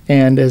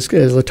 and as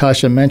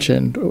Latasha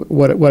mentioned,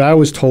 what I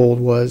was told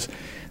was,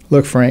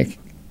 look, Frank,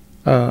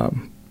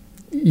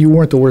 you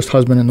weren't the worst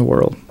husband in the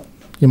world.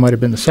 You might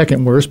have been the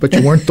second worst, but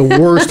you weren't the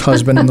worst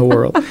husband in the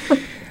world.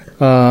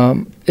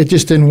 It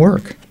just didn't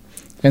work,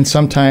 and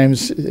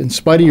sometimes, in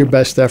spite of your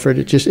best effort,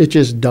 it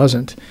just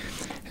doesn't.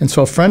 And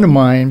so a friend of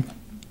mine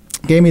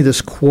gave me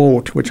this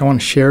quote, which I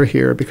want to share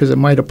here because it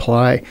might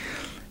apply.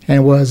 And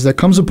it was, there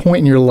comes a point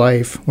in your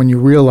life when you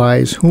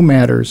realize who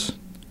matters,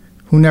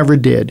 who never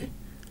did,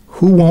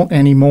 who won't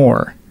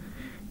anymore,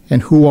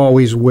 and who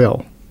always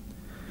will.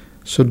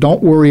 So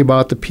don't worry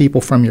about the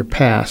people from your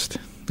past.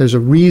 There's a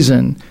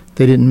reason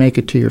they didn't make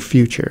it to your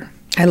future.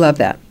 I love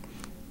that.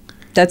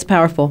 That's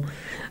powerful.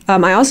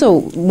 I also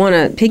want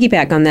to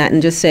piggyback on that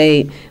and just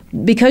say,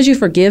 because you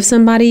forgive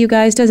somebody, you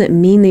guys, doesn't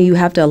mean that you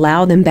have to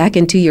allow them back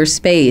into your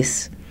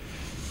space.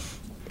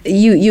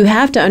 You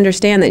have to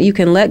understand that you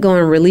can let go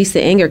and release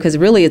the anger, because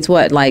really it's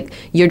what, like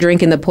you're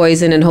drinking the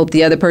poison and hope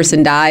the other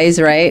person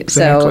dies, right?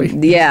 Exactly. So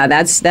yeah,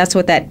 that's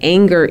what that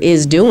anger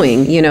is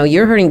doing. You know,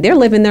 you're hurting, they're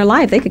living their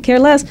life, they could care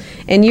less,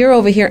 and you're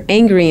over here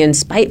angry and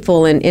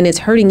spiteful, and it's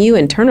hurting you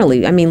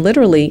internally. I mean,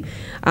 literally,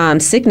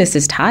 sickness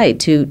is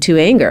tied to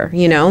anger,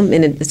 you know,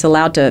 and it's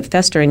allowed to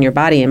fester in your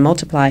body and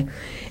multiply.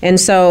 And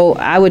so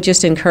I would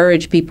just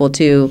encourage people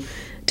to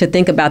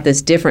think about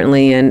this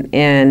differently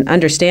and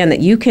understand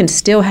that you can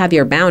still have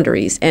your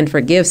boundaries and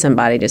forgive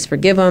somebody. Just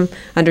forgive them,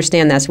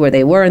 understand that's where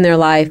they were in their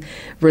life,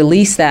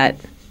 release that,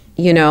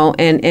 you know,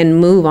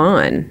 and move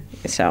on.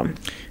 So,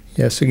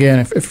 yes, again,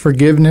 if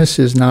forgiveness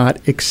is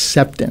not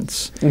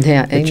acceptance,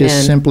 yeah, it's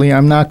just simply,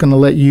 I'm not going to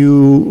let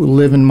you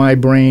live in my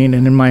brain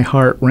and in my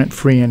heart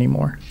rent-free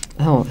anymore.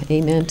 Oh,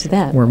 amen to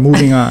that. We're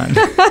moving on.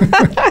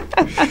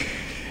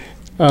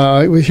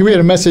 Here we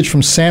had a message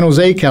from San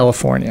Jose,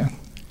 California.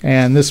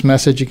 And this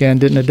message, again,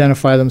 didn't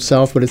identify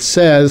themselves, but it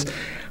says,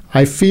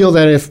 I feel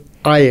that if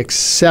I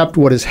accept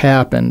what has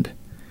happened,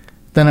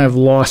 then I've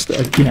lost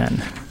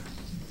again.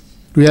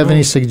 Do we have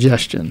any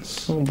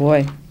suggestions? Oh,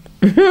 boy.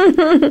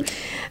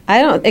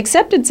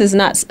 Acceptance is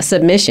not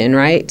submission,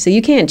 right? So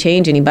you can't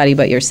change anybody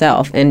but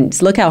yourself. And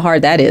look how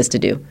hard that is to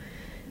do.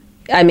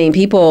 I mean,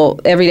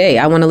 people every day,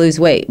 I want to lose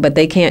weight, but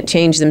they can't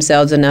change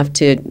themselves enough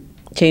to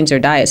change their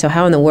diet. So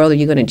how in the world are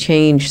you going to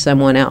change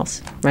someone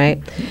else, right?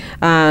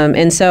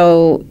 And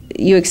so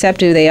you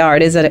accept who they are.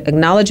 It is an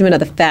acknowledgement of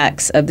the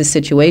facts of the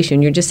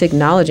situation. You're just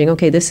acknowledging,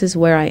 okay, this is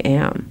where I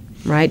am,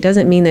 right?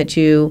 Doesn't mean that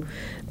you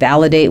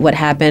validate what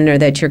happened or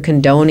that you're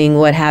condoning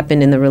what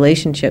happened in the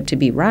relationship to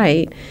be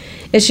right.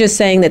 It's just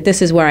saying that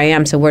this is where I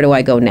am, so where do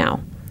I go now?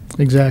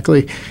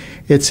 Exactly.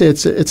 It's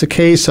a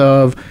case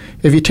of,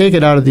 if you take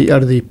it out of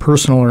the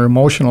personal or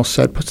emotional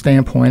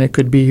standpoint, it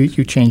could be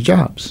you change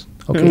jobs.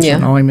 Okay, yeah.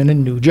 So now I'm in a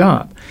new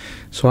job.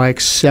 So I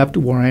accept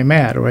where I'm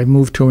at, or I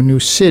move to a new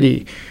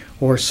city,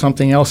 or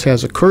something else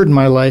has occurred in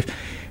my life.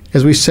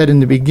 As we said in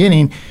the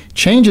beginning,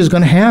 change is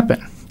going to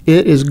happen.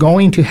 It is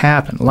going to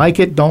happen. Like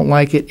it, don't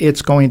like it,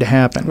 it's going to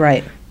happen.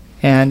 Right.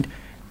 And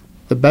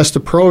the best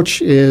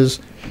approach is,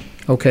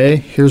 okay,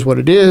 here's what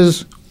it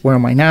is. Where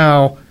am I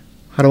now?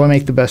 How do I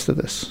make the best of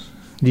this?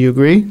 Do you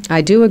agree?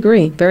 I do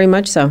agree. Very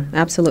much so.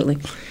 Absolutely.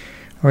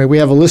 All right, we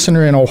have a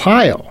listener in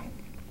Ohio.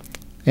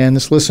 And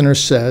this listener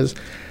says,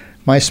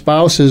 my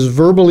spouse is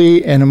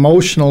verbally and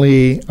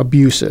emotionally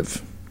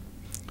abusive.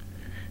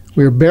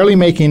 We are barely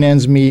making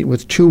ends meet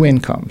with 2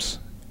 incomes.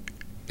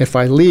 If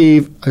I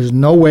leave, there's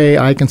no way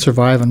I can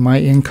survive on my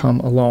income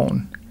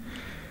alone.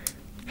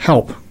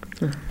 Help.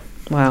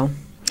 Wow.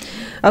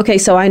 Okay,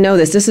 so I know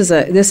this. This is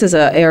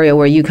a area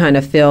where you kind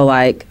of feel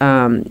like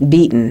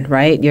beaten,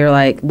 right? You're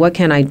like, what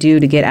can I do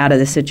to get out of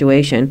this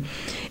situation?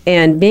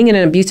 And being in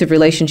an abusive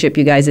relationship,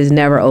 you guys, is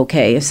never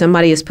okay. If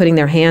somebody is putting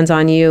their hands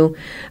on you,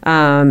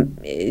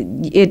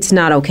 it's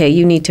not okay.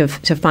 You need to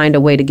find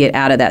a way to get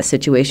out of that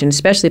situation,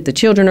 especially if the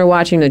children are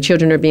watching, the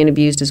children are being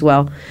abused as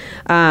well.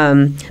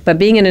 But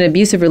being in an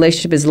abusive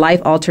relationship is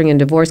life-altering, and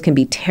divorce can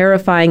be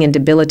terrifying and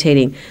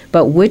debilitating.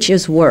 But which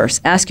is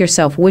worse? Ask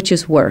yourself, which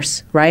is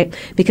worse, right?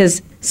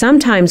 Because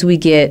sometimes we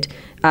get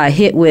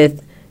hit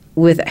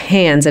with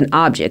hands and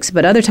objects,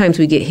 but other times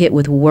we get hit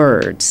with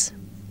words,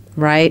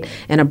 right?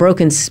 And a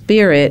broken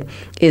spirit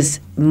is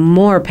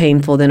more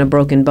painful than a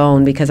broken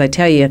bone, because I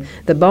tell you,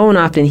 the bone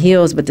often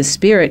heals, but the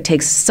spirit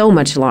takes so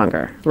much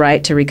longer,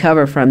 right, to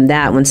recover from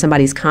that when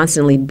somebody's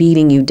constantly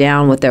beating you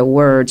down with their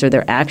words or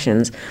their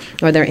actions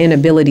or their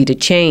inability to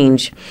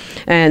change.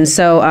 And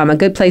so a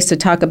good place to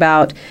talk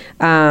about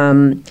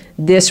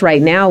this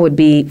right now would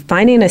be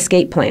finding an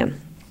escape plan.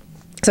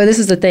 So this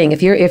is the thing.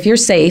 If you're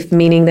safe,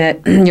 meaning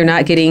that you're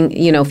not getting,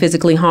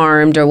 physically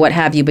harmed or what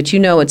have you, but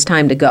it's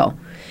time to go.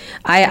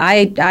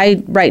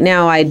 I right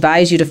now, I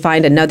advise you to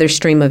find another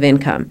stream of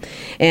income.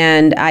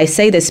 And I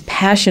say this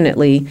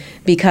passionately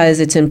because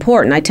it's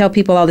important. I tell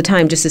people all the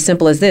time, just as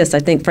simple as this. I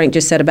think Frank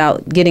just said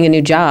about getting a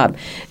new job.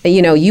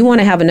 You want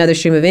to have another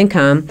stream of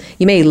income.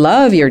 You may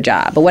love your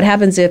job, but what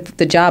happens if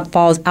the job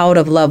falls out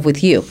of love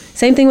with you?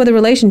 Same thing with a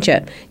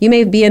relationship. You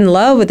may be in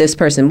love with this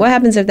person. What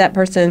happens if that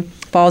person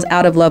falls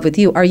out of love with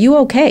you? Are you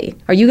okay?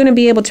 Are you going to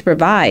be able to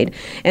provide?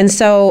 And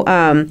so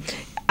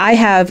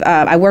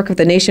I work with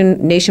a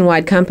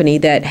nationwide company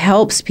that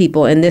helps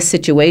people in this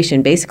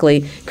situation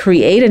basically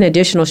create an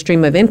additional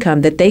stream of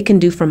income that they can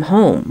do from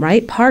home,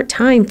 right?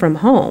 Part-time from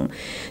home.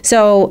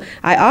 So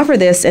I offer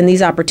this and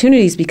these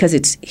opportunities because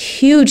it's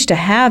huge to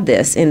have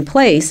this in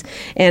place.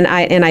 And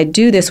I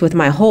do this with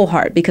my whole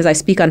heart because I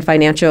speak on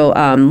financial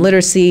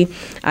literacy.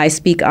 I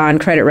speak on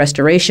credit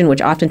restoration,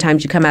 which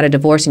oftentimes you come out of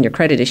divorce and your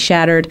credit is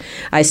shattered.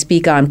 I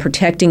speak on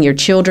protecting your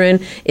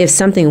children. If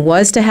something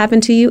was to happen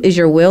to you, is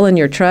your will and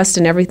your trust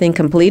and everything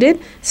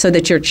completed so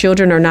that your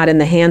children are not in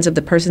the hands of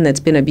the person that's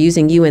been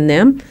abusing you and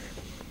them?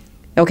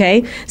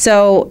 Okay,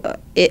 so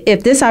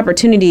if this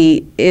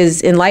opportunity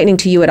is enlightening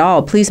to you at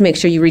all, please make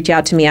sure you reach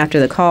out to me after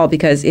the call,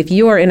 because if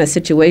you are in a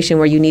situation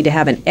where you need to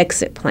have an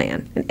exit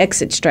plan, an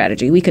exit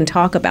strategy, we can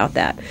talk about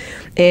that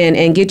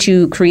and get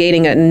you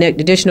creating an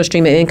additional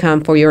stream of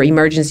income for your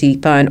emergency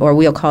fund, or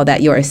we'll call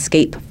that your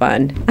escape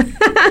fund.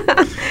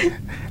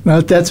 Now,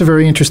 that's a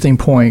very interesting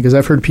point, because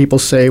I've heard people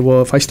say,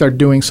 well, if I start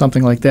doing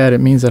something like that, it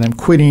means that I'm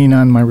quitting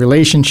on my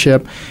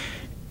relationship.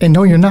 And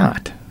no, you're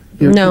not.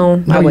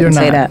 No, I wouldn't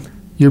say that.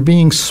 You're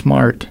being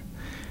smart.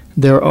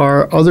 There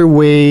are other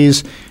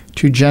ways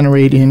to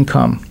generate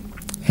income.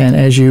 And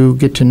as you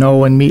get to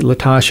know and meet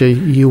Latasha,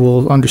 you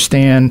will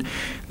understand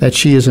that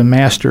she is a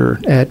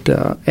master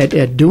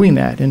at doing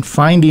that and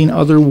finding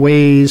other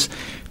ways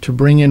to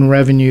bring in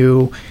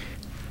revenue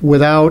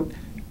without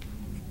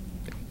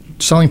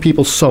selling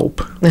people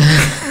soap.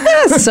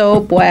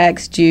 Soap,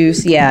 wax,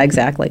 juice. Yeah,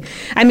 exactly.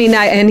 I mean,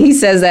 and he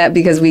says that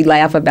because we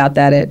laugh about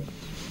that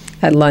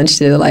at lunch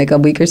like a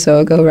week or so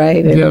ago,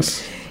 right?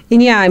 Yes.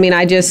 And yeah, I mean,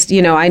 I just,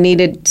 I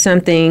needed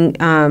something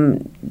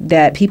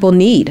that people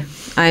need.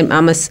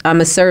 I'm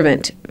a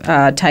servant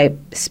type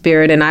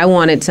spirit, and I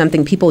wanted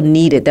something people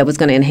needed that was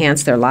going to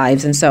enhance their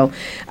lives, and so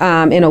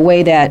in a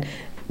way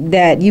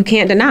that you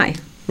can't deny.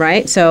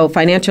 Right? So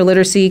financial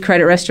literacy,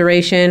 credit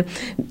restoration,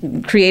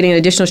 creating an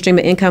additional stream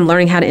of income,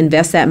 learning how to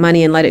invest that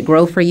money and let it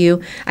grow for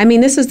you. I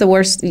mean, this is the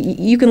worst.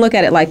 You can look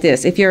at it like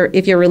this. If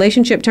your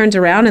relationship turns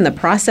around in the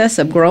process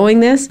of growing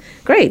this,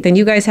 great. Then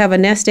you guys have a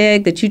nest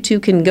egg that you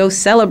two can go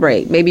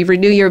celebrate, maybe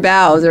renew your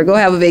vows or go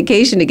have a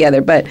vacation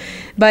together. But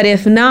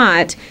if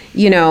not,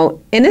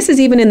 and this is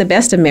even in the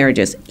best of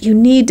marriages, you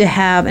need to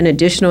have an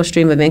additional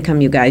stream of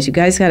income, you guys. You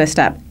guys got to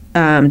stop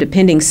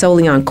depending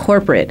solely on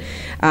corporate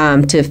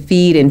to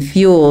feed and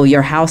fuel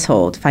your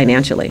household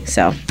financially.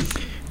 So,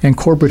 and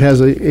corporate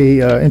has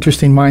a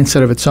interesting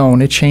mindset of its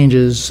own. It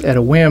changes at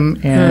a whim,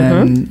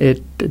 and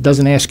it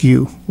doesn't ask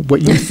you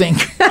what you think.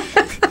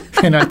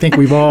 And I think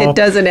we've all it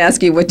doesn't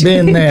ask you what you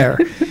been think. there.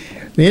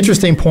 The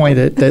interesting point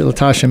that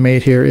Latasha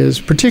made here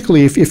is,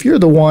 particularly if you're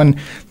the one,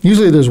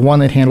 usually there's one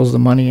that handles the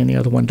money and the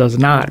other one does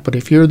not. But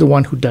if you're the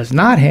one who does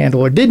not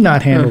handle or did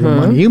not handle the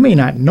money, you may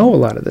not know a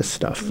lot of this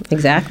stuff.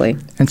 Exactly.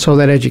 And so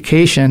that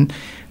education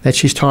that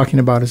she's talking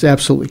about is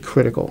absolutely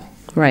critical.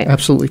 Right.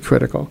 Absolutely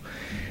critical.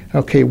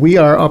 Okay, we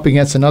are up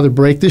against another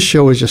break. This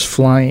show is just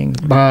flying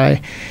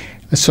by.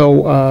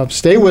 So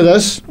stay with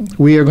us.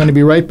 We are going to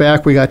be right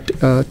back. We got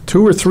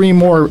 2 or 3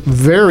 more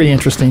very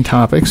interesting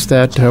topics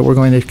that we're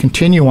going to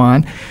continue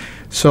on.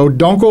 So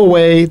don't go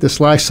away.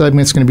 This last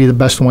segment is going to be the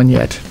best one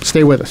yet.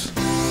 Stay with us.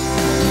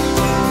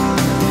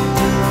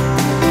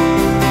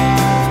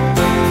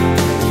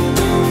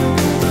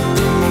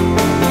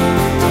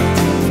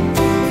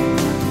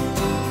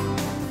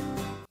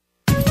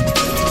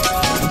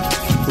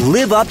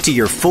 Live up to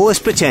your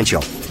fullest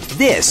potential.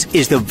 This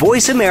is the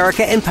Voice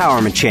America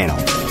Empowerment Channel.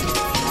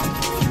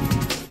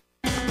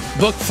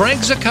 Book Frank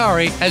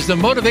Zaccari as the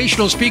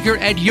motivational speaker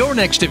at your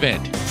next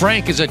event.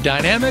 Frank is a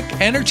dynamic,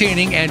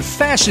 entertaining, and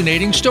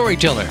fascinating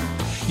storyteller.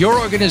 Your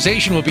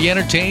organization will be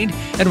entertained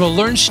and will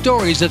learn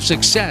stories of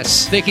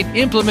success they can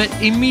implement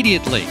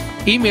immediately.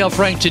 Email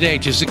Frank today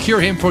to secure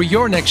him for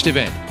your next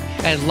event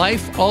at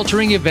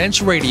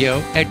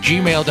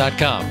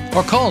lifealteringeventsradio@gmail.com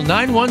or call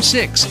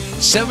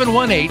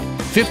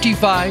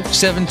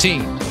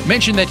 916-718-5517.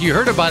 Mention that you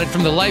heard about it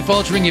from the Life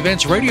Altering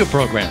Events radio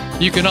program.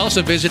 You can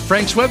also visit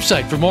Frank's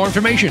website for more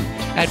information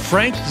at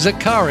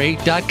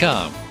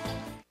frankzaccari.com.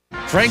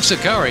 Frank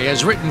Zaccari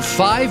has written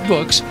 5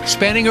 books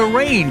spanning a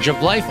range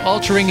of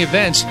life-altering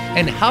events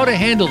and how to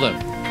handle them.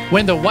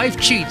 When the Wife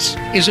Cheats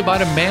is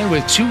about a man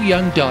with 2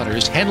 young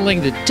daughters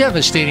handling the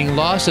devastating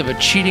loss of a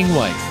cheating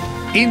wife.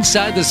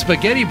 Inside the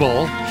Spaghetti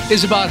Bowl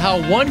is about how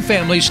one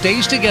family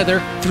stays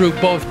together through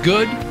both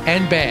good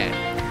and bad.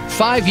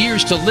 5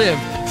 Years to Live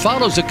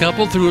follows a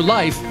couple through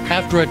life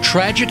after a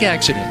tragic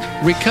accident,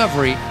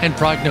 recovery, and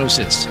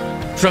prognosis.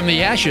 From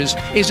the Ashes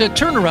is a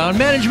turnaround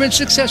management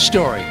success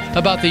story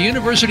about the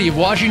University of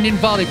Washington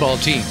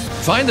volleyball team.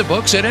 Find the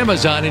books at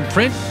Amazon in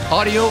print,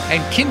 audio,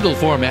 and Kindle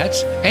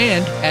formats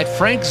and at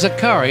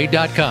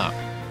frankzaccari.com.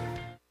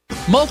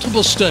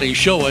 Multiple studies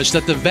show us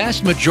that the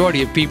vast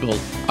majority of people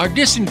are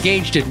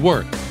disengaged at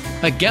work.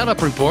 A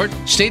Gallup report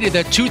stated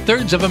that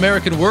 2/3 of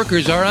American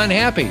workers are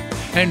unhappy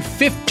and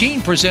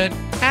 15%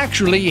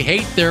 actually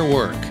hate their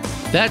work.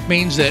 That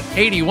means that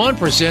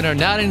 81% are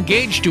not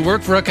engaged to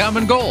work for a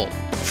common goal.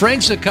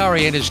 Frank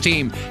Zaccari and his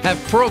team have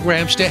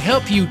programs to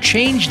help you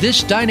change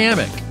this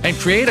dynamic and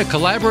create a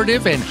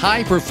collaborative and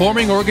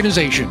high-performing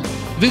organization.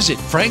 Visit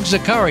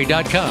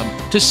frankzaccari.com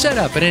to set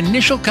up an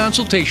initial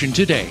consultation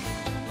today.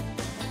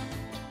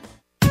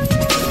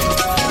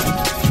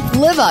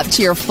 Live up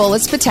to your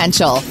fullest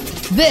potential.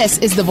 This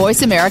is the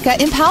Voice America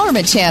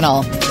Empowerment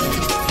Channel.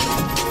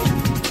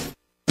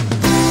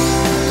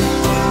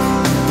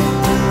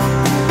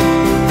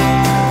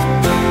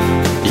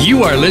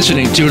 You are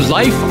listening to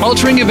Life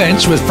Altering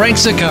Events with Frank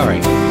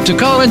Zaccari. To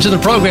call into the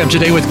program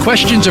today with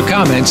questions or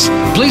comments,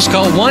 please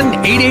call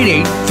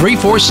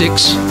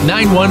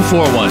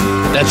 1-888-346-9141.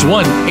 That's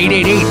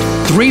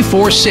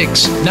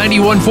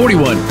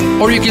 1-888-346-9141.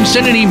 Or you can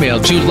send an email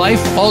to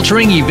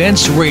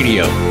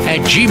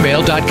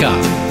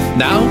lifealteringeventsradio@gmail.com.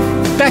 Now,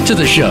 back to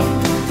the show.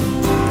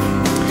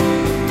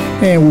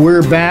 And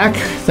we're back.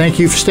 Thank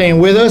you for staying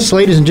with us.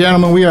 Ladies and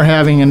gentlemen, we are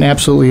having an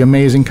absolutely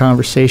amazing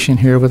conversation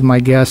here with my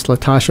guest,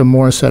 Latasha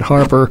Morissette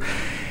Harper.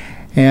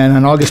 And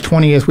on August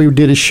 20th, we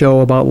did a show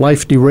about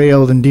life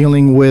derailed and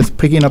dealing with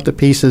picking up the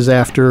pieces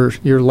after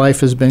your life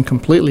has been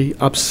completely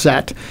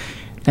upset.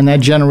 And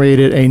that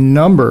generated a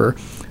number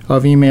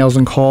of emails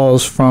and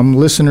calls from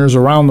listeners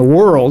around the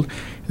world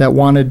that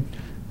wanted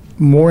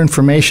more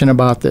information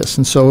about this.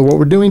 And so what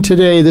we're doing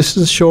today, this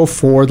is a show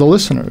for the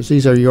listeners.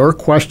 These are your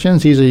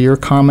questions. These are your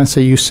comments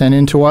that you sent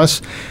in to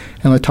us.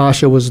 And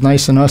Latasha was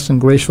nice enough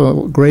and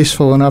grateful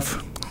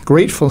enough,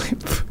 I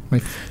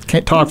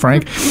can't talk,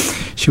 Frank.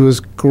 She was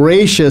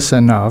gracious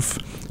enough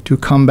to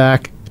come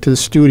back to the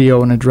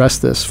studio and address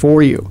this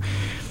for you.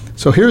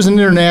 So here's an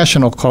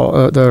international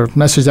call, the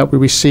message that we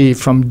received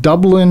from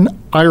Dublin,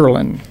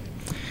 Ireland.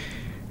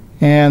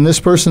 And this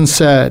person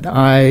said,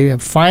 I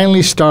have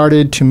finally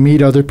started to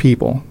meet other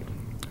people,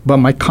 but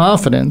my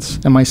confidence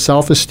and my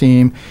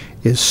self-esteem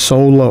is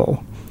so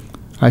low.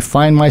 I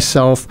find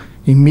myself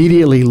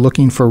immediately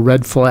looking for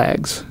red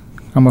flags.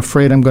 I'm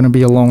afraid I'm going to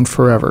be alone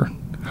forever.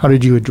 How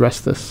did you address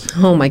this?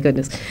 Oh, my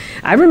goodness.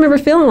 I remember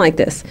feeling like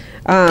this.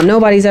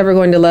 Nobody's ever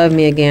going to love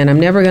me again. I'm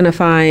never going to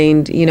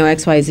find,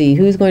 XYZ.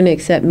 Who's going to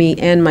accept me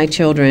and my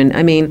children?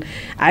 I mean,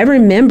 I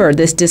remember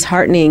this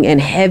disheartening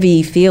and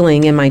heavy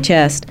feeling in my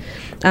chest.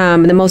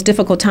 The most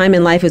difficult time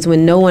in life is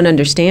when no one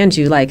understands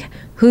you. Like,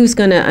 who's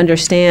going to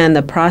understand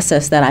the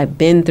process that I've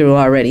been through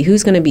already?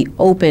 Who's going to be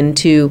open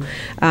to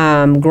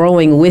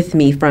growing with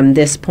me from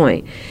this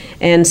point?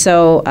 And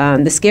so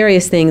the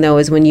scariest thing, though,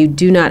 is when you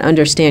do not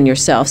understand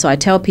yourself. So I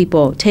tell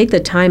people, take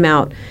the time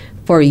out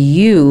for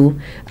you.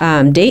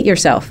 Date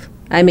yourself.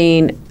 I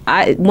mean,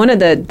 one of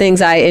the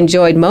things I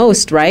enjoyed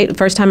most, right?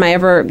 First time I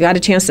ever got a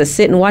chance to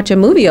sit and watch a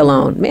movie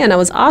alone. Man, that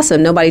was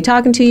awesome. Nobody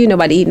talking to you,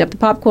 nobody eating up the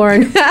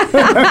popcorn.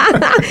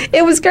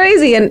 It was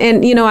crazy. And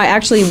I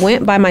actually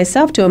went by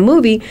myself to a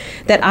movie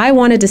that I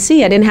wanted to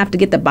see. I didn't have to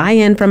get the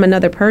buy-in from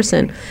another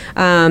person.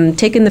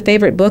 Taking the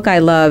favorite book I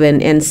love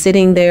and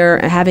sitting there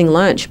having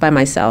lunch by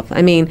myself.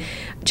 I mean,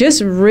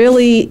 just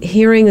really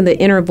hearing the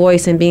inner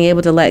voice and being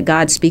able to let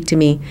God speak to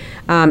me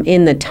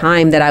in the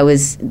time that I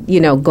was,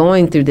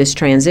 going through this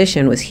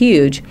transition was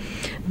huge.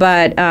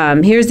 But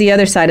here's the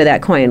other side of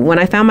that coin. When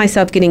I found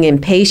myself getting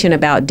impatient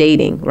about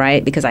dating,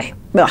 right? Because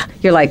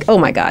you're like, oh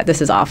my God,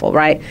 this is awful,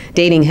 right?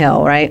 Dating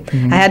hell, right?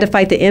 Mm-hmm. I had to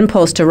fight the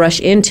impulse to rush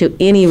into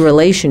any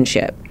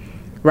relationship,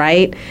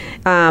 right?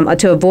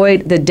 To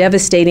avoid the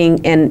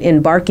devastating and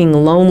embarking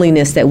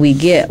loneliness that we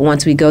get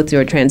once we go through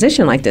a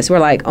transition like this. We're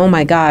like, oh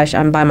my gosh,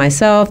 I'm by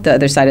myself. The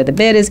other side of the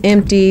bed is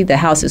empty. The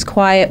house is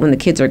quiet when the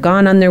kids are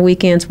gone on their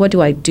weekends. What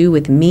do I do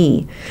with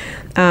me?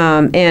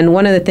 And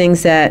one of the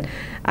things that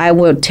I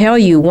will tell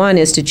you, one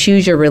is to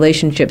choose your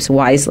relationships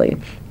wisely.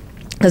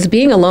 Because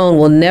being alone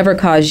will never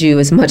cause you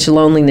as much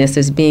loneliness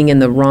as being in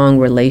the wrong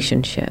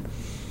relationship.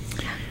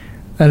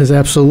 That is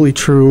absolutely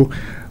true.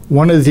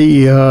 One of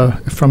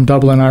the, from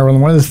Dublin,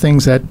 Ireland, one of the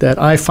things that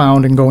I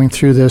found in going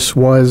through this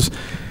was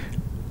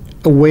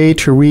a way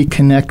to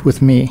reconnect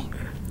with me.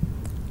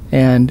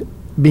 And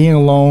being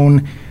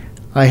alone,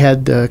 I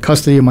had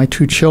custody of my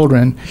 2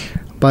 children,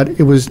 but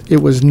it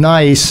was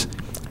nice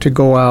to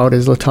go out,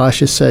 as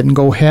Latasha said, and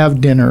go have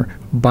dinner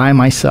by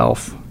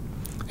myself.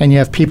 And you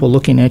have people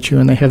looking at you,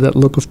 and they have that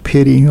look of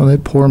pity. Oh,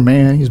 that poor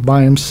man, he's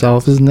by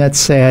himself. Isn't that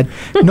sad?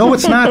 No,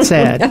 it's not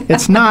sad.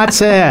 It's not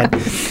sad.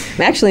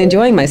 I'm actually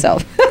enjoying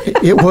myself.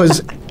 It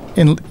was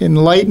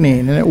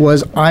enlightening, and it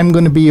was, I'm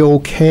going to be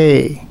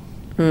okay.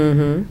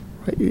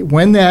 Mm-hmm.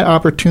 When that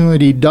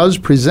opportunity does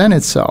present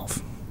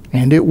itself,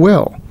 and it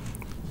will,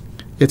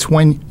 it's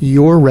when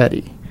you're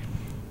ready.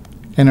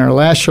 In our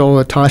last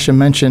show, Tasha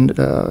mentioned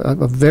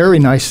a very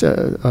nice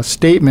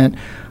statement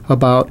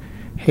about,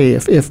 hey,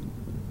 if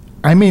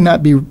I may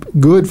not be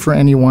good for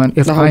anyone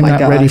if I'm not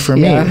ready for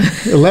me.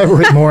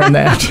 Elaborate more on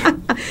that.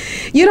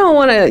 You don't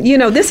want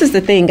to, this is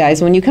the thing,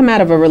 guys, when you come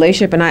out of a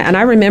relationship, and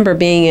I remember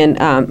being in,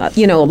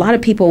 a lot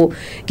of people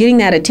getting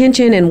that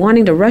attention and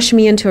wanting to rush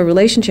me into a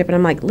relationship. And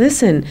I'm like,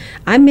 listen,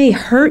 I may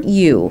hurt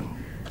you.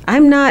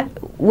 I'm not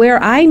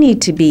where I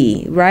need to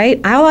be,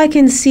 right? All I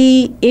can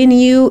see in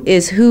you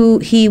is who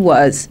he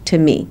was to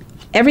me.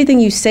 Everything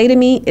you say to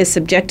me is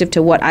subjective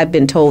to what I've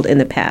been told in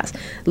the past.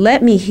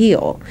 Let me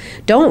heal.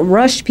 Don't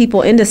rush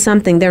people into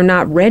something they're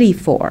not ready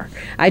for.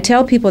 I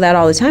tell people that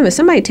all the time. If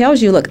somebody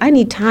tells you, look, I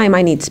need time,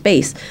 I need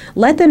space,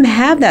 let them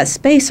have that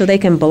space so they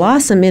can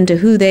blossom into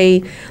who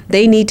they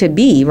need to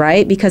be,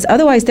 right? Because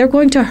otherwise they're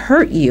going to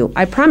hurt you.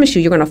 I promise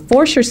you, you're going to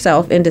force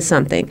yourself into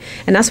something.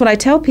 And that's what I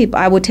tell people.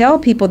 I would tell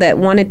people that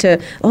wanted to,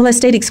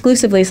 let's date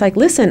exclusively. It's like,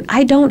 listen,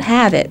 I don't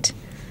have it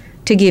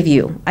to give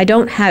you. I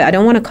don't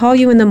want to call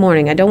you in the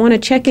morning. I don't want to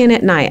check in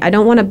at night. I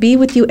don't want to be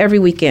with you every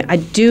weekend. I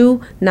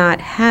do not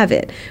have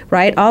it,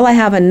 right? All I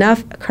have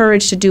enough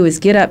courage to do is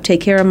get up,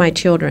 take care of my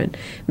children,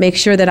 make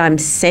sure that I'm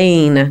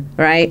sane,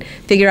 right?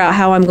 Figure out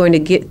how I'm going to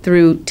get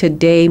through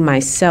today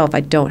myself. I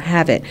don't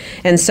have it.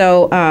 And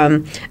so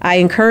I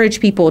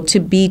encourage people to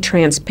be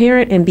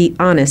transparent and be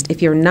honest.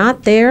 If you're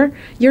not there,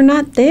 you're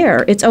not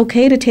there. It's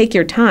okay to take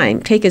your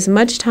time. Take as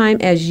much time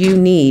as you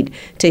need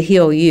to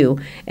heal you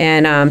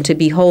and to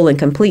be whole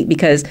and complete,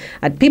 because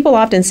people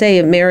often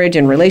say marriage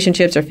and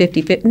relationships are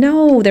 50-50.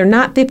 No, they're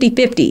not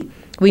 50-50.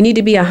 We need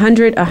to be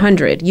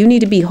 100-100. You need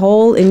to be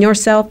whole in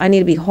yourself. I need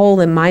to be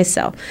whole in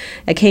myself.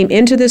 I came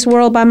into this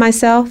world by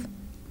myself,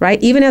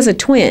 right? Even as a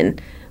twin,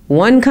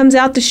 one comes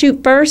out the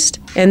chute first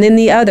and then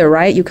the other,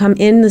 right? You come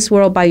in this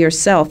world by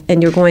yourself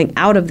and you're going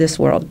out of this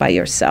world by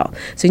yourself.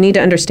 So you need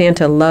to understand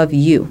to love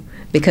you,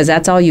 because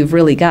that's all you've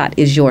really got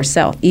is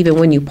yourself. Even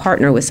when you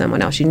partner with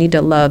someone else, you need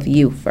to love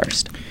you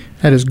first.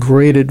 That is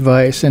great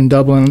advice. In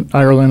Dublin,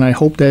 Ireland, I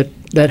hope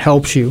that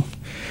helps you.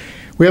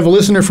 We have a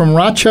listener from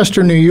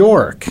Rochester, New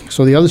York,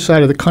 so the other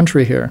side of the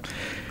country here.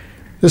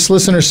 This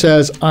listener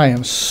says, I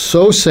am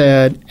so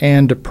sad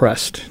and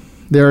depressed.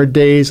 There are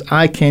days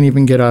I can't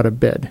even get out of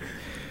bed.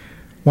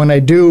 When I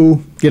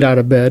do get out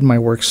of bed, my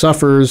work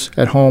suffers.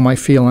 At home, I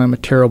feel I'm a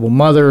terrible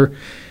mother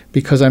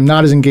because I'm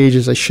not as engaged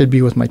as I should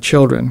be with my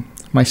children.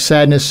 My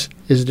sadness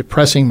is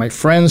depressing my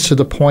friends to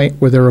the point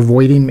where they're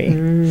avoiding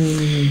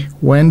me.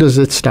 When does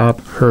it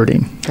stop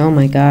hurting? Oh,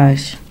 my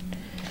gosh.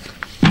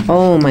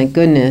 Oh, my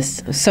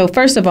goodness. So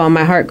first of all,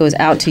 my heart goes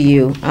out to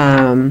you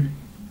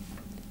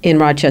in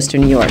Rochester,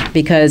 New York,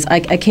 because I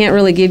can't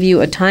really give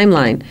you a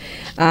timeline.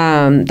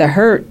 The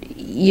hurt,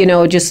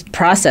 just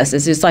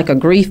processes. It's like a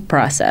grief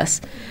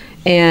process.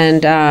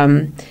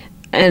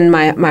 And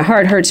my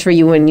heart hurts for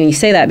you when you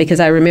say that, because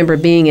I remember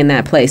being in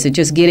that place.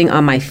 Just getting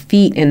on my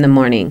feet in the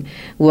morning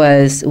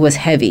was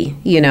heavy,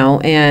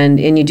 and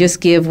you just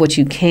give what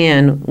you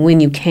can when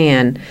you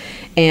can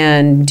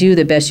and do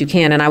the best you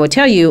can. And I would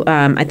tell you,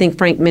 I think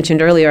Frank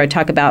mentioned earlier, I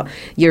talk about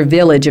your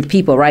village of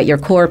people, right? Your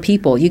core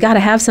people. You got to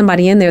have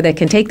somebody in there that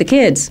can take the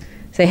kids.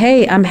 Say,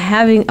 hey, I'm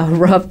having a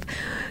rough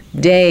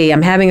day.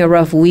 I'm having a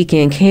rough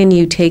weekend. Can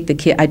you take the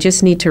kid? I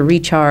just need to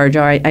recharge,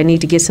 or I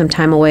need to get some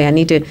time away. I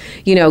need to,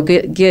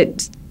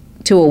 get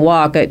to a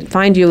walk.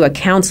 Find you a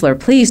counselor.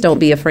 Please don't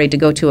be afraid to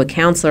go to a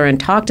counselor and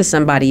talk to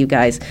somebody, you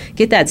guys.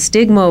 Get that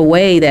stigma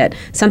away that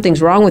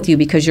something's wrong with you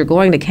because you're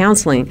going to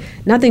counseling.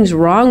 Nothing's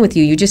wrong with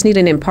you. You just need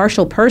an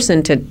impartial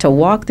person to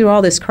walk through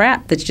all this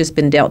crap that's just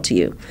been dealt to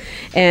you.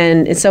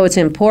 And so it's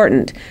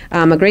important.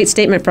 A great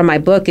statement from my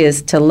book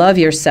is to love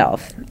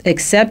yourself,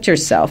 accept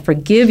yourself,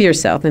 forgive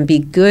yourself, and be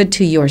good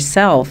to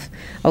yourself.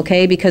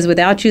 Okay, because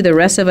without you, the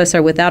rest of us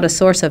are without a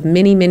source of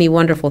many, many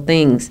wonderful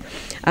things.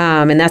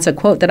 And that's a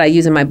quote that I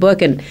use in my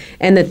book. And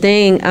the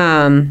thing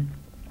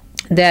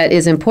that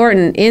is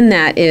important in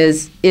that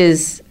is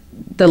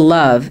the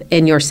love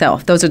in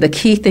yourself. Those are the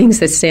key things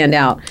that stand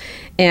out.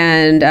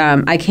 And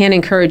I can't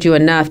encourage you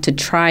enough to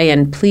try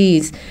and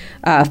please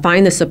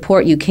find the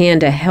support you can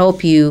to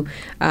help you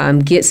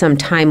get some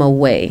time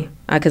away.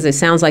 because it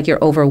sounds like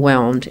you're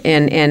overwhelmed,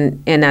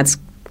 and that's,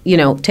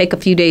 take a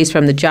few days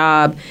from the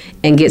job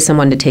and get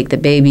someone to take the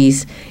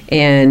babies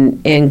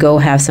and go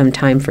have some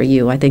time for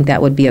you. I think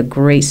that would be a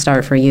great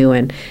start for you,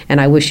 and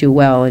I wish you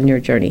well in your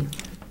journey.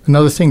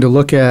 Another thing to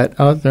look at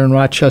out there in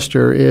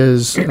Rochester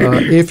is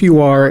if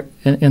you are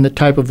in the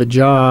type of a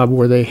job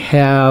where they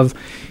have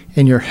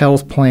in your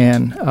health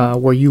plan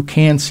where you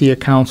can see a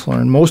counselor,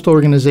 and most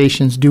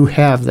organizations do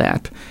have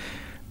that,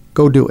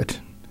 go do it.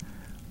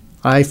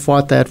 I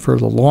fought that for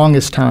the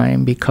longest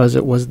time because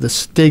it was the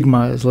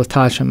stigma, as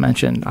Latasha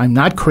mentioned. I'm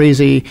not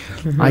crazy.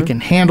 I can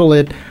handle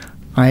it.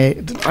 I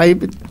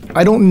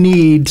don't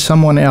need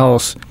someone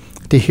else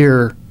to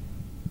hear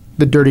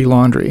the dirty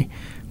laundry.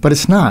 But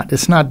it's not.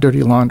 It's not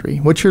dirty laundry.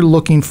 What you're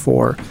looking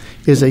for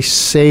is a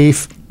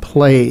safe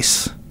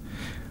place.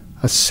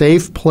 A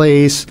safe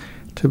place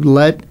to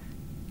let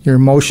your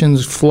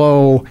emotions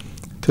flow,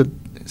 to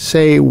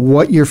say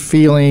what you're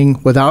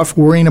feeling without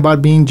worrying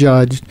about being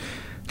judged,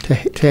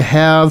 to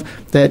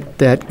have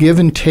that give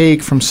and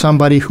take from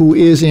somebody who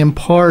is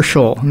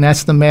impartial, and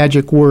that's the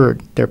magic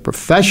word. They're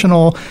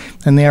professional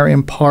and they are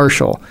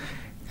impartial,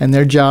 and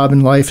their job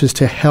in life is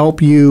to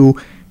help you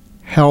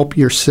help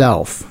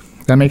yourself.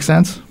 Does that make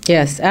sense?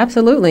 Yes,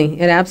 absolutely.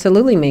 It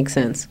absolutely makes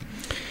sense.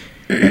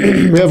 I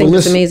think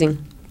it's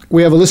amazing.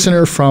 We have a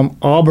listener from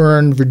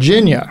Auburn,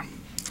 Virginia.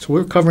 So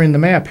we're covering the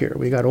map here.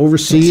 We got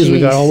overseas,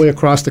 we got all the way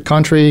across the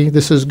country.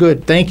 This is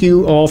good. Thank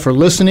you all for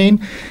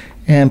listening,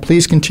 and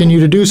please continue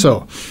to do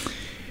so.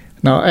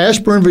 Now,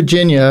 Ashburn,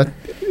 Virginia,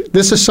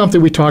 this is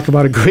something we talk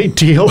about a great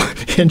deal,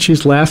 and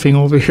she's laughing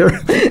over here.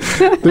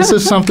 This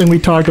is something we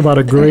talked about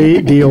a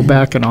great deal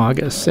back in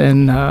August,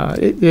 and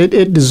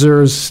it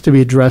deserves to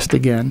be addressed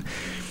again.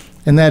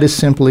 And that is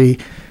simply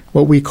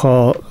what we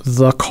call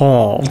the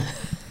call,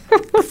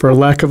 for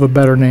lack of a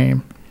better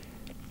name.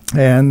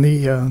 And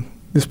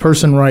this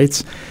person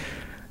writes,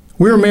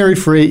 "We were married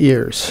for 8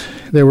 years.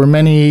 There were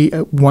many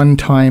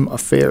one-time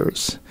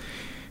affairs.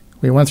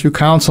 We went through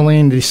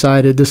counseling,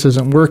 decided this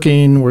isn't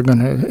working, we're going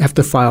to have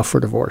to file for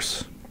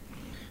divorce.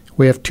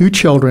 We have 2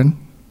 children,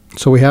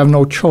 so we have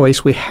no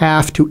choice. We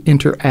have to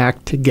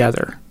interact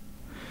together.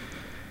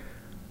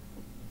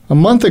 A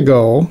month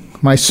ago,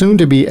 my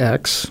soon-to-be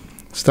ex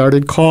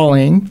started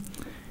calling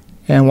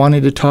and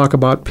wanted to talk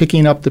about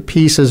picking up the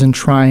pieces and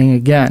trying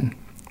again.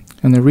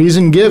 And the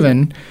reason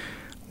given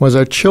was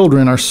our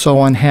children are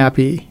so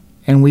unhappy,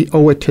 and we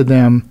owe it to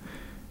them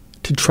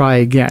to try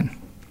again."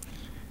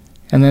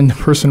 And then the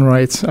person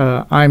writes,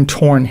 "I'm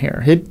torn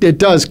here. It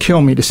does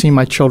kill me to see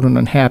my children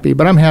unhappy,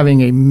 but I'm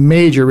having a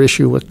major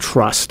issue with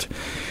trust.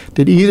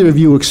 Did either of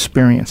you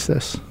experience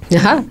this?"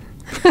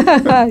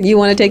 You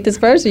want to take this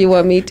first, or you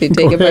want me to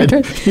take it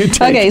first?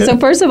 Okay, so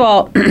first of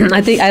all, I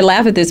think I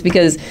laugh at this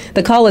because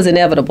the call is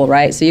inevitable,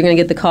 right? So you're going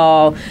to get the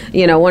call,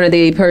 one of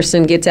the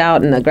person gets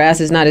out and the grass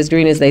is not as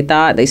green as they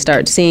thought. They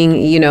start seeing,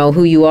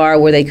 who you are,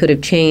 where they could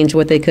have changed,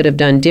 what they could have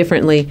done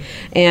differently,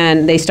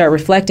 and they start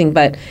reflecting.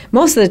 But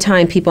most of the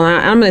time, people, and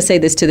I'm going to say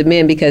this to the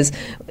men because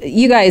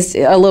you guys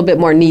are a little bit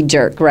more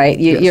knee-jerk, right?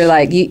 You're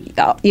like,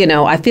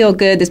 I feel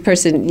good. This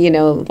person,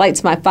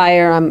 lights my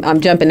fire.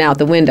 I'm jumping out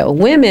the window.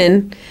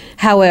 Women,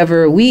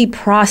 however, we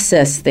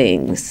process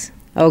things,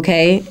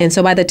 okay? And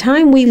so by the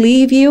time we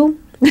leave you,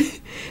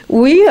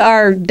 we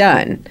are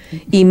done,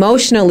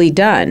 emotionally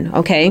done,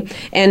 okay?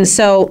 And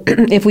so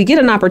if we get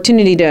an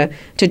opportunity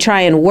to try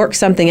and work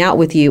something out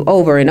with you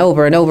over and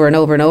over and over and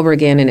over and over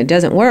again, and it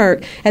doesn't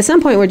work, at some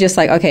point we're just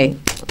like, okay,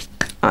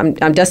 I'm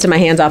dusting my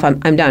hands off,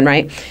 I'm done,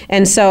 right?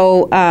 And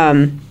so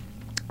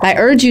I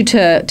urge you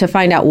to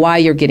find out why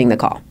you're getting the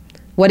call.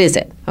 What is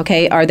it?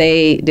 Okay,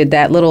 did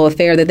that little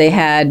affair that they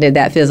had, did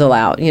that fizzle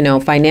out?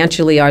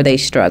 Financially, are they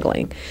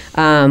struggling?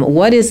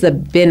 What is the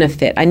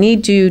benefit? I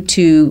need you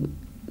to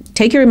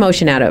take your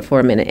emotion out of it for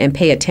a minute and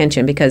pay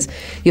attention, because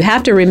you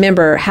have to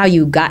remember how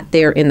you got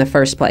there in the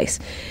first place.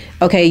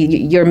 Okay,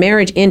 your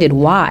marriage ended.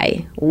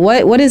 Why?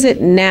 What is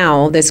it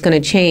now that's going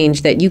to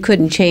change that you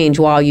couldn't change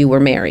while you were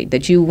married,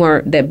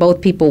 that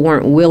both people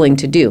weren't willing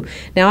to do?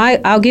 Now,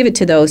 I'll give it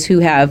to those who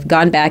have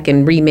gone back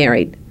and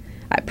remarried.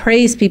 I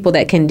praise people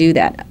that can do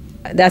that.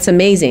 That's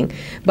amazing.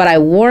 But I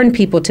warn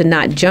people to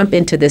not jump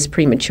into this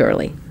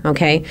prematurely,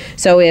 okay?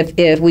 So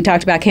if we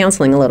talked about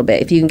counseling a little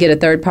bit, if you can get a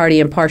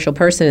third-party impartial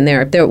person in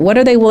there, what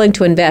are they willing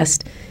to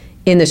invest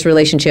in this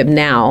relationship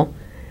now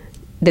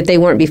that they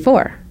weren't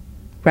before,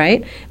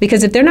 right?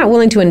 Because if they're not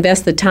willing to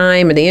invest the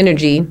time or the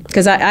energy,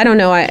 because I don't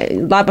know,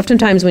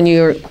 oftentimes when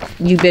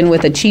you've been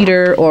with a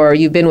cheater or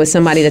you've been with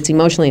somebody that's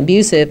emotionally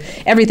abusive,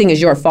 everything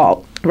is your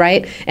fault.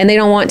 Right? And they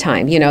don't want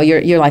time.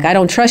 You're like, I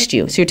don't trust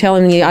you. So you're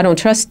telling me you don't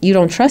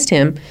trust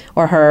him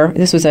or her.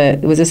 Was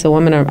this a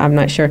woman, or I'm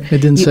not sure.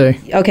 It didn't say.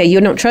 Okay,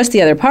 you don't trust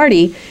the other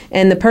party,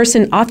 and the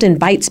person often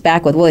bites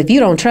back with, well, if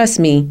you don't trust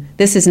me,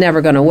 this is never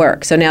going to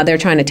work. So now they're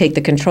trying to take the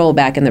control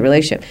back in the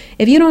relationship.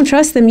 If you don't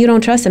trust them, you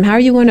don't trust them. How are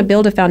you going to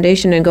build a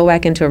foundation and go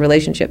back into a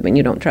relationship when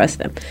you don't trust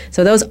them?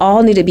 So those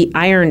all need to be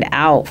ironed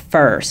out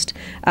first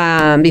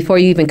before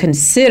you even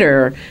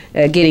consider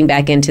getting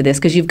back into this,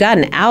 because you've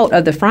gotten out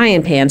of the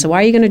frying pan. So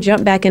why are you you going to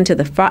jump back into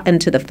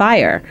the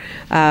fire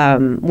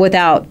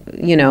without,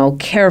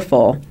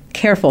 careful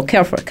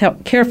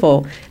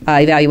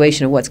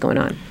evaluation of what's going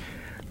on?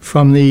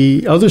 From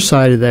the other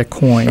side of that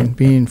coin,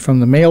 being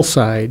from the male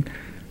side,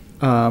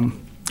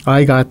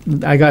 I got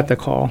the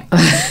call,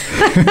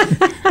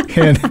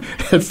 and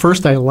at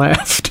first I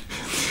laughed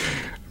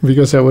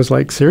because I was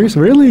like, "Serious,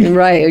 really?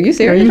 Right? Are you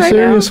serious? Are you right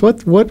serious? Now?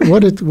 What do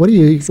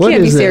you? What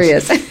Can't is be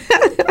this?" serious.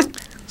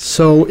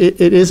 So it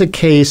is a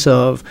case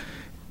of,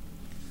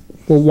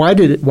 well, why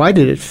did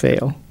it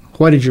fail?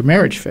 Why did your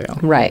marriage fail?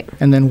 Right.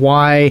 And then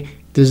why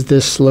does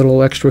this little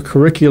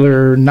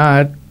extracurricular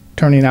not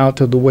turning out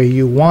to the way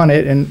you want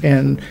it,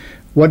 and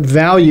what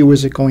value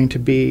is it going to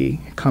be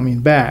coming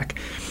back?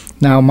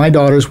 Now, my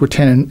daughters were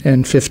 10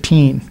 and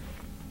 15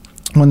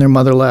 when their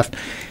mother left,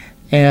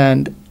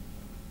 and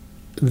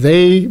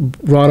they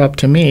brought up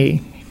to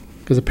me,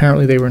 because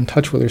apparently they were in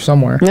touch with her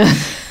somewhere,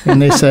 and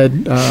they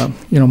said,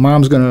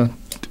 Mom's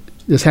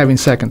is having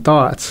second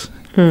thoughts.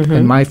 Mm-hmm.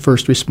 And my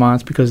first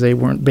response, because they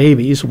weren't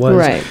babies, was,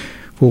 right.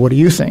 Well, what do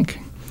you think?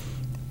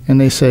 And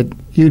they said,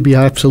 you'd be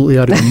absolutely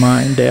out of your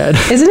mind, Dad.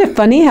 Isn't it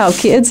funny how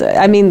kids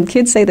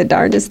say the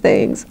darndest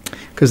things?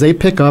 Because they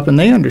pick up and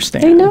they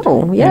understand. They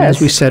know, yes. And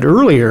as we said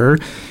earlier,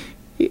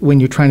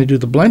 when you're trying to do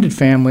the blended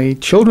family,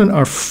 children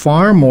are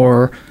far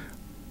more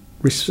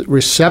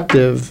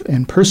receptive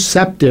and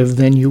perceptive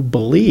than you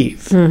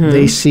believe. Mm-hmm.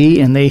 They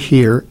see and they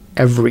hear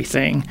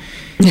everything.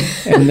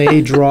 And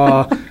they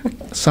draw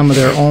some of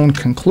their own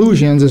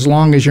conclusions as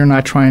long as you're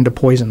not trying to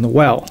poison the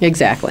well.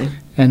 Exactly.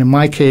 And in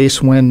my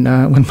case, when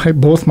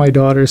both my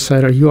daughters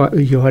said, are you out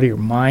of your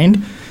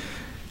mind?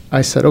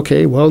 I said,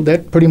 okay, well,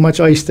 that pretty much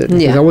iced it.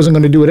 Yeah. I wasn't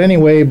going to do it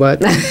anyway,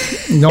 but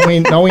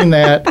knowing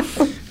that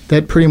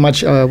pretty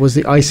much was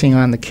the icing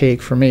on the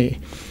cake for me.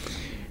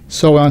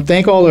 So I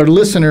thank all our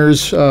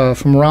listeners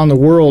from around the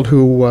world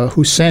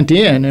who sent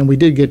in, and we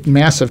did get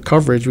massive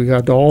coverage. We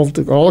got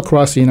all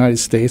across the United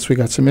States. We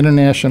got some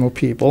international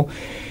people.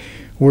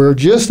 We're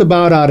just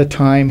about out of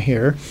time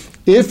here.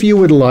 If you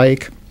would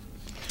like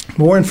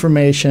more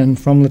information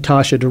from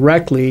Latasha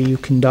directly, you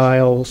can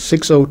dial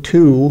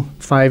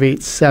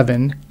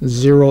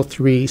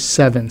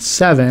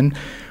 602-587-0377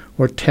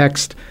 or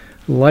text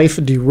Life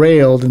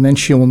Derailed, and then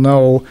she'll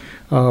know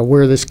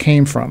where this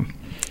came from.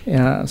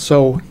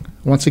 So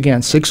once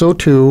again,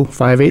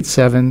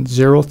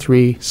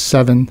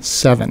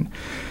 602-587-0377.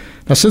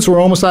 Now, since we're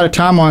almost out of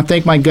time, I want to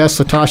thank my guest,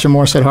 Latasha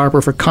Morissette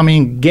Harper, for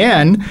coming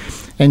again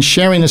and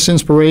sharing this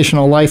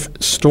inspirational life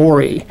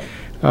story.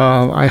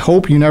 I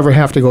hope you never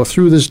have to go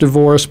through this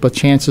divorce, but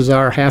chances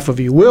are half of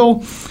you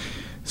will.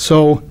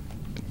 So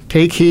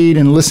take heed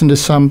and listen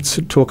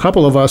to a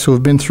couple of us who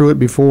have been through it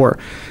before.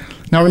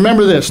 Now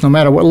remember this, no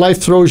matter what life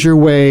throws your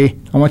way,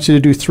 I want you to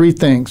do three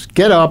things.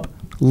 Get up,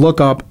 look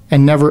up,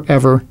 and never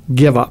ever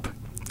give up.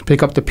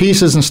 Pick up the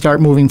pieces and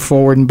start moving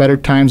forward, and better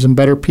times and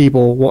better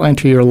people will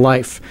enter your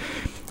life.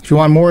 If you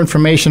want more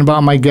information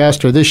about my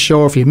guest or this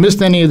show, if you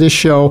missed any of this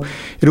show,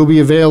 it will be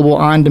available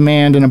on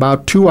demand in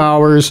about 2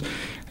 hours.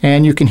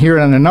 And you can hear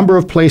it on a number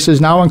of places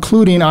now,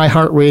 including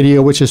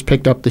iHeartRadio, which has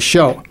picked up the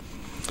show.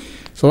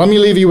 So let me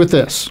leave you with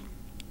this.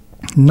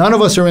 None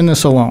of us are in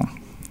this alone.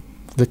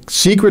 The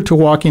secret to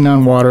walking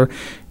on water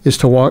is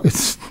to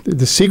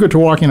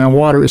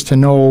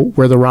know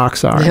where the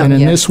rocks are. And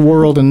in this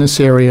world, in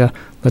this area,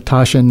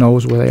 Latasha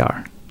knows where they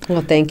are.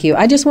 Well, thank you.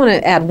 I just want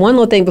to add one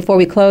little thing before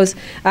we close.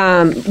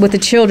 With the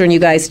children, you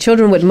guys,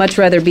 children would much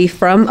rather be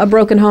from a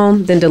broken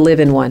home than to live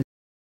in one.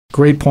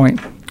 Great point.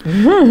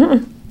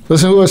 Mm-hmm.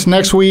 Listen to us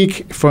next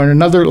week for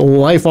another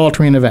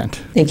life-altering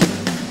event. Thank you.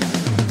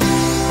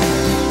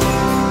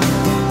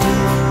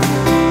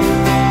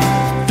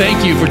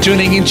 Thank you for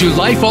tuning into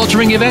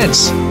Life-Altering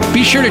Events.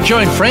 Be sure to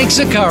join Frank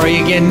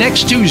Zaccari again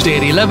next Tuesday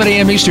at 11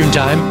 a.m. Eastern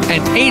Time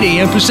and 8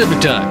 a.m. Pacific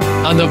Time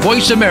on the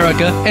Voice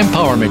America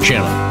Empowerment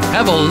Channel.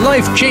 Have a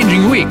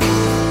life-changing week.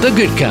 The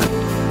Good Kind.